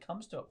that kind of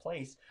comes to a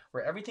place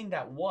where everything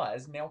that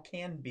was now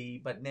can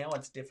be, but now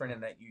it's different in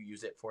that you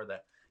use it for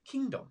the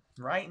kingdom,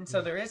 right? And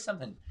so there is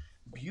something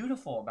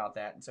beautiful about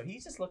that. And so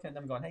he's just looking at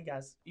them going, hey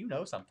guys, you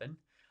know something.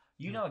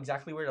 You know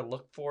exactly where to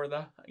look for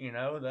the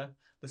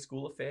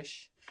school of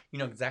fish. You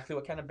know exactly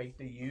what kind of bait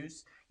to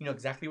use. You know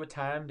exactly what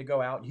time to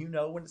go out. You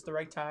know when it's the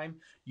right time.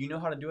 You know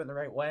how to do it in the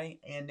right way.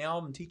 And now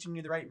I'm teaching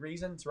you the right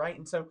reasons, right?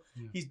 And so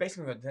he's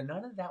basically going,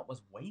 none of that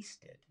was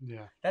wasted.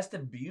 Yeah. That's the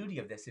beauty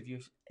of this. If you're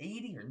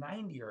 80 or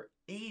 90 or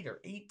 8 or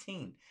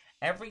 18,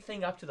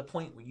 everything up to the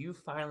point where you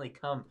finally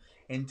come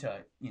into,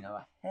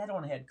 a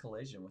head-on-head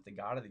collision with the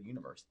God of the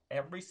universe,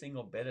 every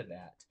single bit of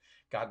that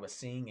God was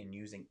seeing and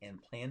using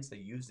and plans to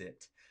use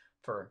it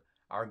for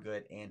our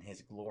good and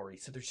his glory.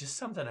 So there's just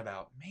something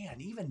about, man,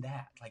 even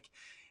that, like,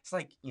 it's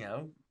like,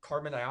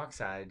 carbon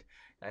dioxide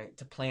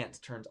to plants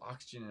turns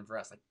oxygen in for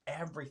us. Like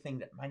everything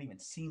that might even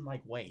seem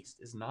like waste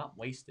is not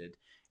wasted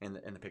in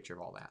the picture of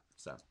all that.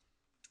 So.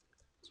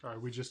 Sorry,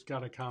 we just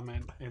got a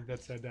comment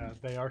that said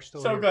they are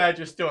still so here. Glad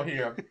you're still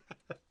here.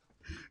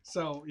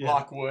 So, yeah.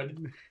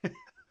 Lockwood.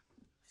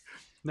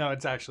 No,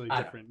 it's actually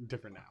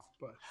different now.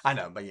 But I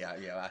know, but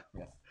yeah.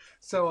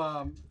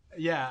 So,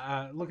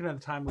 looking at the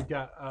time, we've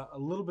got a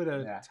little bit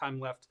of time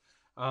left.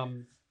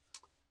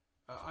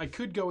 I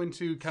could go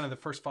into kind of the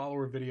first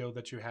follower video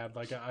that you had.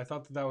 Like, I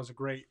thought that was a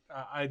great.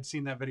 I'd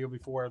seen that video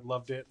before. I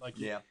loved it. Like,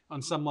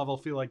 on some level,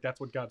 feel like that's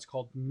what God's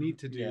called me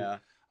to do. Yeah.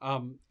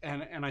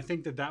 And I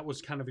think that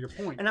was kind of your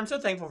point. And I'm so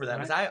thankful for that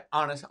because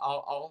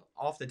I'll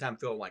oftentimes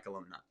feel like a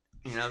lone nut.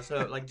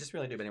 So like just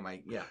really do, but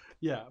anyway, yeah.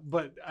 Yeah,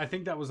 but I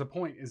think that was the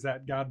point, is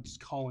that God's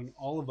calling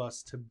all of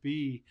us to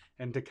be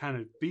and to kind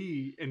of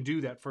be and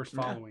do that first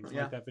following,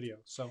 like that video.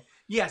 So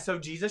so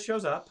Jesus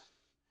shows up.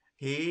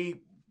 He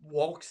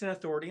walks in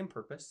authority and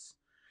purpose.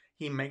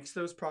 He makes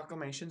those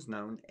proclamations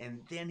known,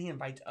 and then he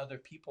invites other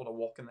people to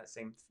walk in that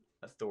same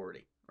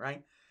authority,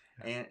 right?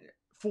 Yeah. And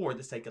for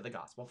the sake of the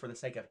gospel, for the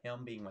sake of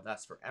him being with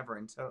us forever.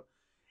 And so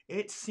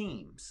it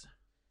seems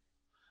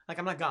like,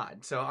 I'm not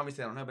God, so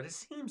obviously I don't know, but it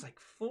seems like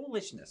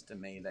foolishness to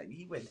me that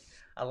he would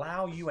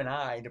allow you and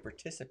I to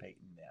participate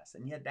in this.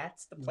 And yet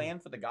that's the plan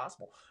for the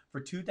gospel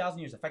for 2,000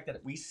 years. The fact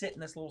that we sit in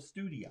this little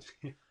studio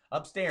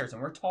upstairs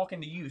and we're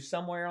talking to you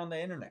somewhere on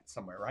the internet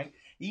somewhere, right?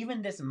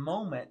 Even this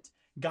moment,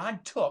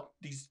 God took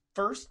these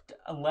first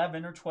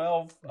 11 or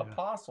 12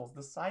 apostles,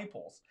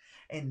 disciples,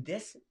 and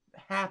this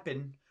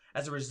happened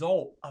as a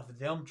result of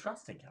them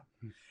trusting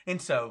him. And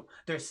so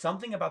there's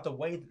something about the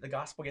way that the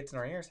gospel gets in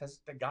our ears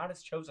that God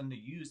has chosen to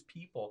use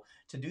people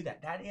to do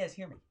that. That is,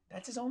 hear me,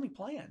 that's his only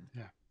plan.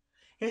 Yeah.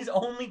 His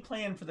only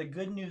plan for the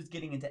good news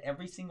getting into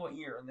every single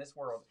ear in this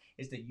world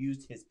is to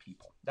use his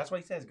people. That's what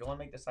he says, go and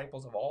make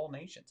disciples of all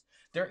nations.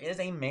 There is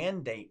a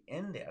mandate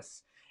in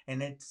this,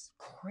 and it's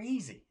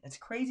crazy. It's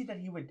crazy that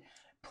he would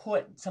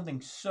put something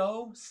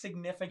so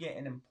significant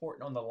and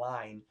important on the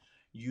line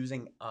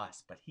using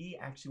us, but he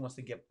actually wants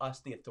to give us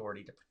the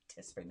authority to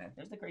participate in that.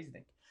 Here's the crazy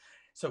thing.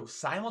 So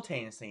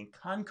simultaneously and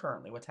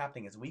concurrently, what's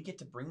happening is we get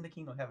to bring the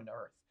kingdom of heaven to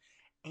earth,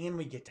 and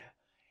we get to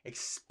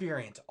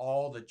experience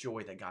all the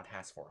joy that God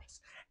has for us.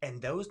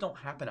 And those don't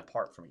happen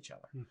apart from each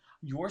other.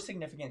 Your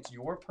significance,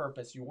 your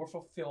purpose, your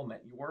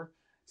fulfillment, your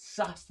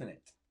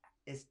sustenance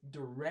is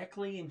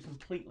directly and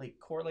completely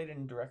correlated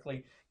and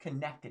directly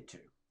connected to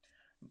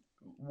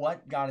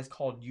what God has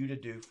called you to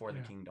do for the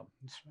kingdom.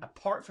 Right.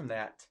 Apart from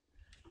that,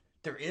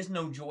 there is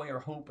no joy or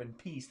hope and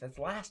peace that's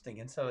lasting.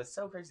 And so it's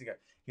so crazy to go,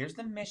 here's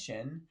the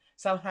mission.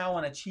 Somehow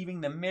in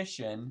achieving the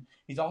mission,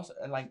 he's also,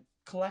 like,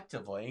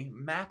 collectively,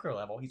 macro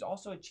level, he's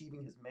also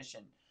achieving his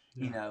mission,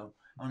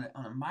 on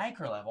a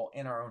micro level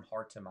in our own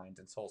hearts and minds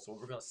and souls. So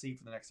what we're going to see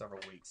for the next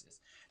several weeks is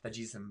that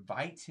Jesus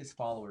invites his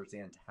followers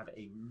in to have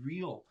a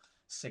real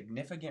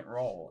significant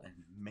role in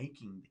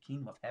making the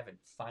kingdom of heaven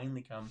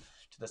finally come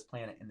to this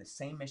planet. And the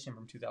same mission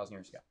from 2,000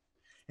 years ago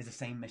is the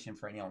same mission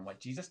for anyone. What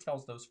Jesus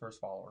tells those first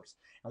followers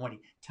and what he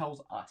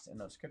tells us in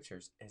those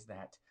scriptures is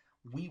that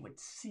we would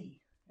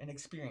see and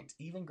experience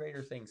even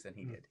greater things than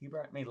he did. He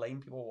made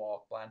lame people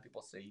walk, blind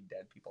people see,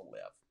 dead people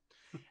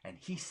live. And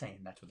he's saying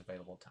that's what's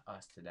available to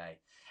us today.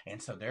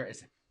 And so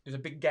there's a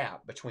big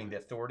gap between the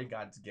authority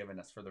God's given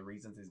us for the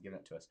reasons he's given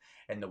it to us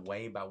and the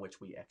way by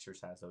which we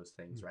exercise those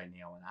things right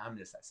now. And I'm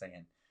just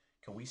saying,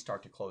 can we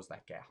start to close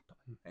that gap?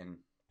 And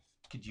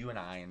could you and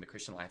I and the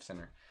Christian Life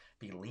Center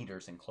be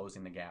leaders in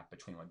closing the gap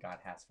between what God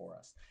has for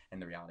us and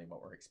the reality of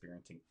what we're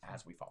experiencing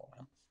as we follow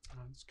him?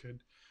 That's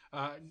good.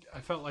 I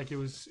felt like it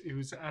was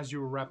as you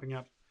were wrapping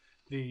up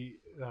the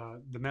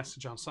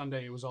message on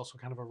Sunday, it was also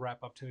kind of a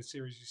wrap up to the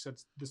series. You said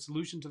the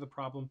solution to the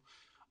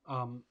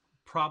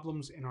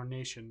problems in our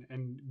nation,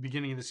 and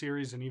beginning of the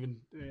series and even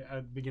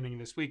at the beginning of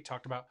this week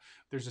talked about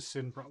there's a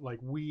sin, like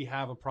we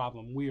have a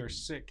problem. We are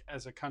sick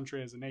as a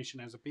country, as a nation,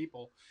 as a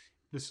people.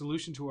 The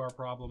solution to our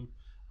problem,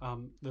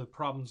 the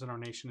problems in our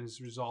nation,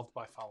 is resolved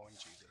by following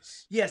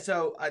Jesus. Yeah,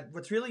 so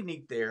what's really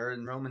neat there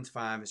in Romans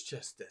 5 is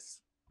just this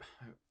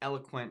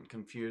eloquent,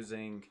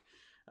 confusing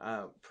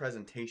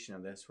presentation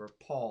of this where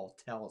Paul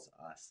tells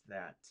us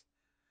that,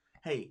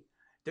 hey,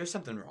 there's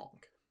something wrong.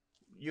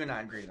 You and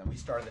I agree that we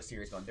started the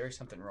series going, there's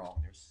something wrong.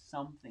 There's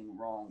something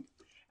wrong.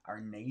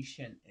 Our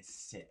nation is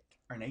sick.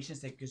 Our nation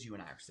is sick because you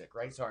and I are sick,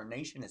 right? So our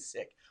nation is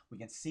sick. We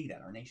can see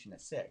that our nation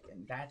is sick,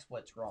 and that's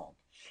what's wrong.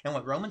 And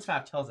what Romans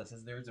 5 tells us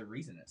is there's a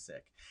reason it's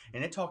sick.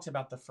 And it talks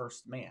about the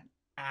first man,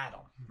 Adam,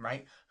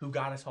 right? Who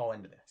got us all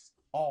into this,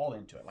 all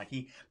into it. Like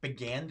he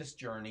began this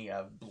journey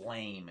of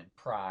blame and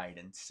pride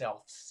and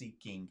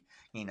self-seeking,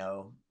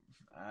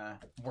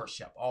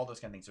 worship, all those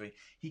kind of things. So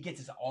he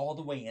gets us all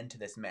the way into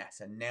this mess,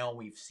 and now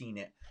we've seen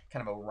it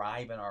kind of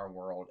arrive in our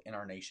world, in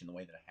our nation, the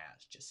way that it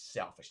has. Just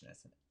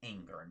selfishness and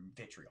anger and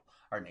vitriol.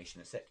 Our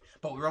nation is sick.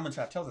 But what Romans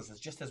 5 tells us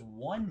is just as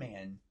one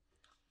man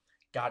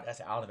got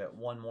us out of it,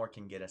 one more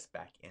can get us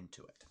back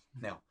into it.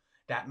 Now,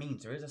 that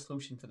means there is a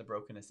solution for the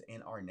brokenness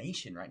in our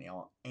nation right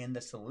now, and the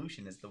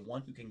solution is the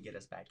one who can get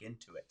us back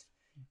into it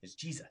is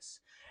Jesus.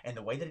 And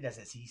the way that he does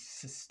is he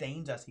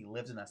sustains us, he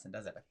lives in us and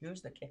does it. But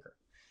here's the kicker.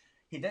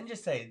 He doesn't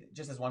just say,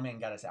 just as one man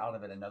got us out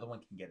of it, another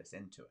one can get us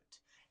into it.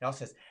 It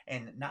also says,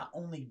 and not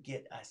only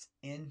get us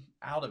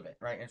out of it,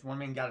 right? It's one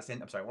man got us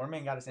into it,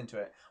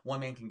 one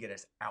man can get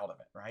us out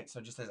of it, right?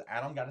 So just as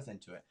Adam got us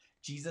into it,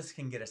 Jesus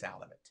can get us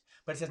out of it.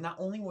 But it says not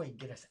only will he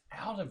get us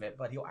out of it,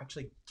 but he'll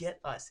actually get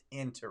us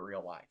into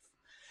real life.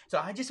 So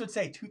I just would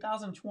say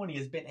 2020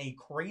 has been a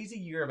crazy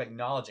year of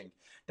acknowledging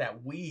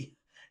that we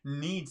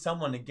need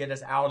someone to get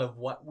us out of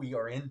what we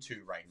are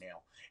into right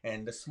now.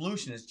 And the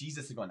solution is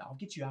Jesus is going, I'll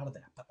get you out of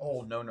that. But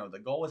oh, no. The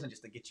goal isn't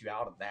just to get you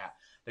out of that.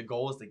 The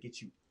goal is to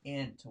get you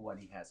into what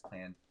he has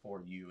planned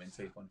for you. And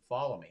so he's going,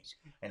 follow me,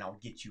 and I'll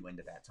get you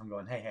into that. So I'm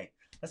going, hey,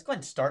 let's go ahead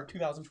and start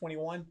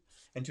 2021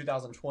 and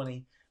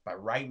 2020 by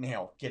right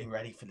now getting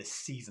ready for this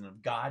season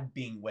of God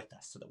being with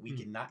us so that we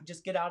can not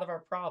just get out of our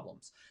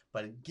problems,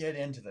 but get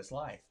into this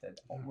life that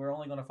we're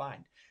only going to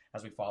find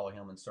as we follow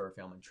him and serve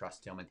him and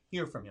trust him and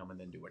hear from him and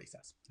then do what he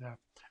says. Yeah.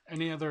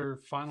 Any other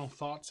final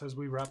thoughts as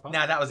we wrap up?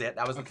 No, that was it.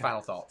 That was the final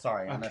thought.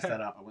 Sorry, I messed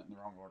that up. I went in the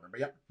wrong order. But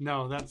yep.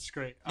 No, that's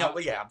great.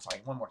 But yeah, I'm sorry.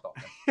 One more thought.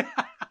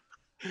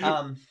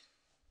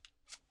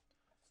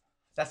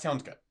 That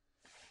sounds good.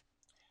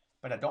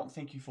 But I don't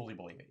think you fully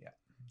believe it yet.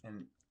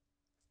 And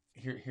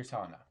here's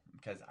how I know.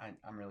 Because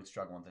I'm really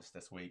struggling with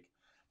this week.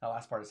 The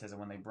last part, it says that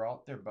when they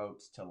brought their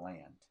boats to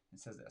land, it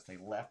says this, they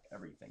left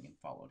everything and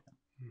followed him.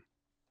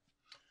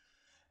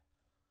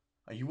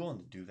 Are you willing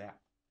to do that?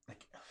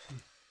 Like,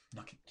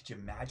 could you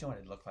imagine what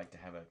it'd look like to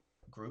have a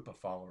group of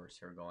followers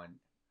who are going,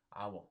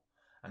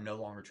 I'm no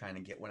longer trying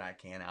to get what I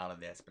can out of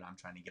this, but I'm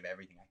trying to give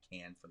everything I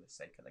can for the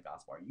sake of the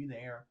gospel. Are you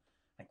there?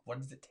 Like, what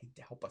does it take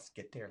to help us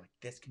get there? Like,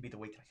 this could be the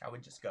week. Like, I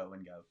would just go.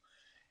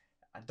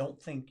 I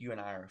don't think you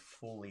and I are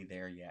fully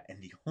there yet.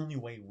 And the only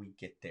way we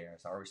get there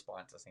is our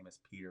response, the same as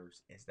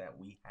Peter's, is that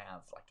we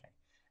have like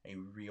a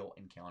real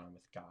encounter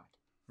with God,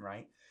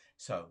 right?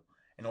 So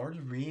in order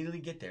to really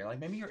get there, like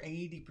maybe you're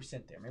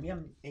 80% there, maybe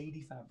I'm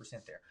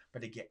 85% there,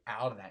 but to get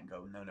out of that and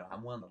go, no,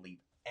 I'm willing to leave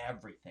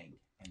everything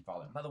and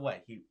follow him. By the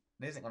way, he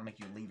isn't going to make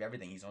you leave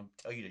everything. He's going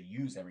to tell you to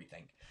use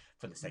everything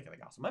for the sake of the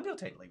gospel. Maybe he'll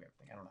tell you to leave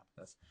everything. I don't know.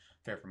 That's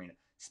fair for me to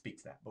speak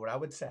to that. But what I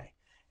would say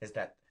is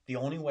that the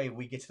only way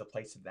we get to the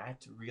place of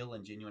that's real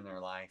and genuine in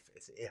our life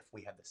is if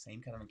we have the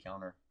same kind of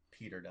encounter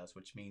Peter does,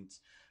 which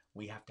means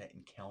we have to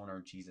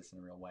encounter Jesus in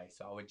a real way.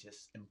 So I would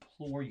just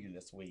implore you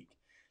this week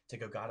to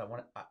go, God,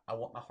 I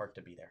want my heart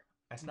to be there.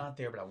 It's not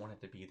there, but I want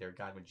it to be there.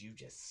 God, would you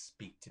just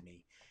speak to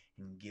me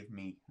and give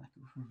me like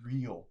a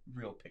real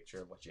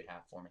picture of what you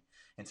have for me?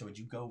 And so would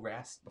you go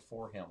rest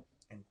before him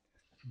and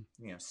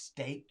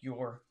stake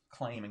your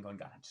claim and going,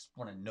 God, I just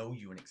want to know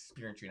you and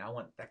experience you. And I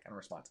want that kind of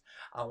response.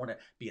 I want to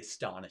be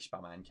astonished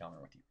by my encounter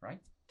with you, right?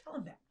 Tell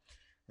him that.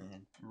 And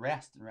then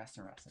rest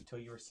until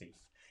you receive.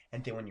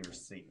 And then when you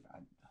receive, I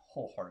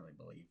wholeheartedly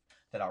believe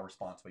that our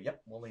response will,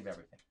 we'll leave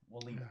everything.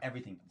 We'll leave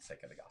everything for the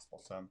sake of the gospel.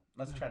 So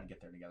let's try to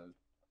get there together.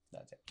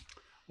 That's it.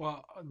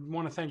 Well, I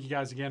want to thank you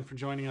guys again for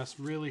joining us.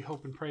 Really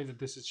hope and pray that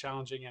this is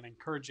challenging and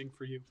encouraging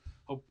for you.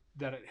 Hope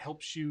that it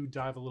helps you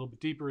dive a little bit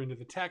deeper into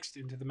the text,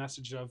 into the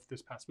message of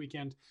this past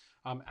weekend.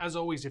 As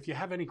always, if you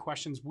have any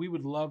questions, we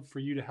would love for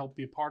you to help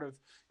be a part of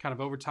kind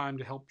of Overtime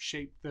to help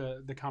shape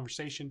the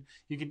conversation.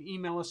 You can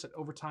email us at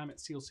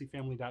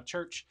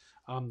overtime@clcfamily.church.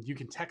 You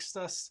can text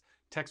us.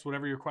 Text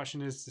whatever your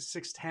question is to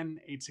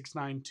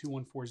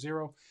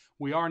 610-869-2140.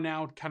 We are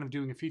now kind of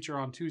doing a feature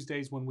on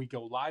Tuesdays when we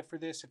go live for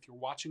this. If you're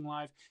watching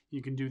live,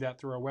 you can do that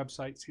through our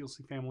website,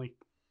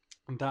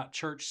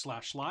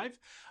 clcfamily.church/live.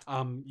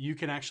 You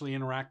can actually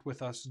interact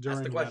with us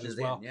during that as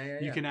well.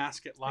 You can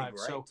ask it live.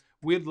 Right. So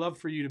we'd love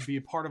for you to be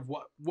a part of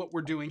what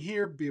we're doing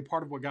here, be a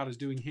part of what God is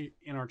doing here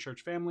in our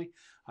church family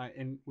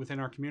and within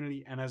our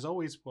community. And as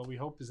always, what we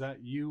hope is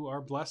that you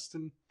are blessed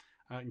and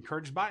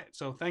encouraged by it.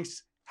 So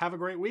thanks. Have a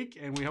great week,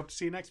 and we hope to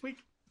see you next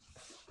week.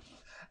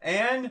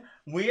 And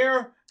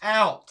we're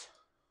out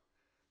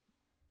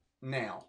now.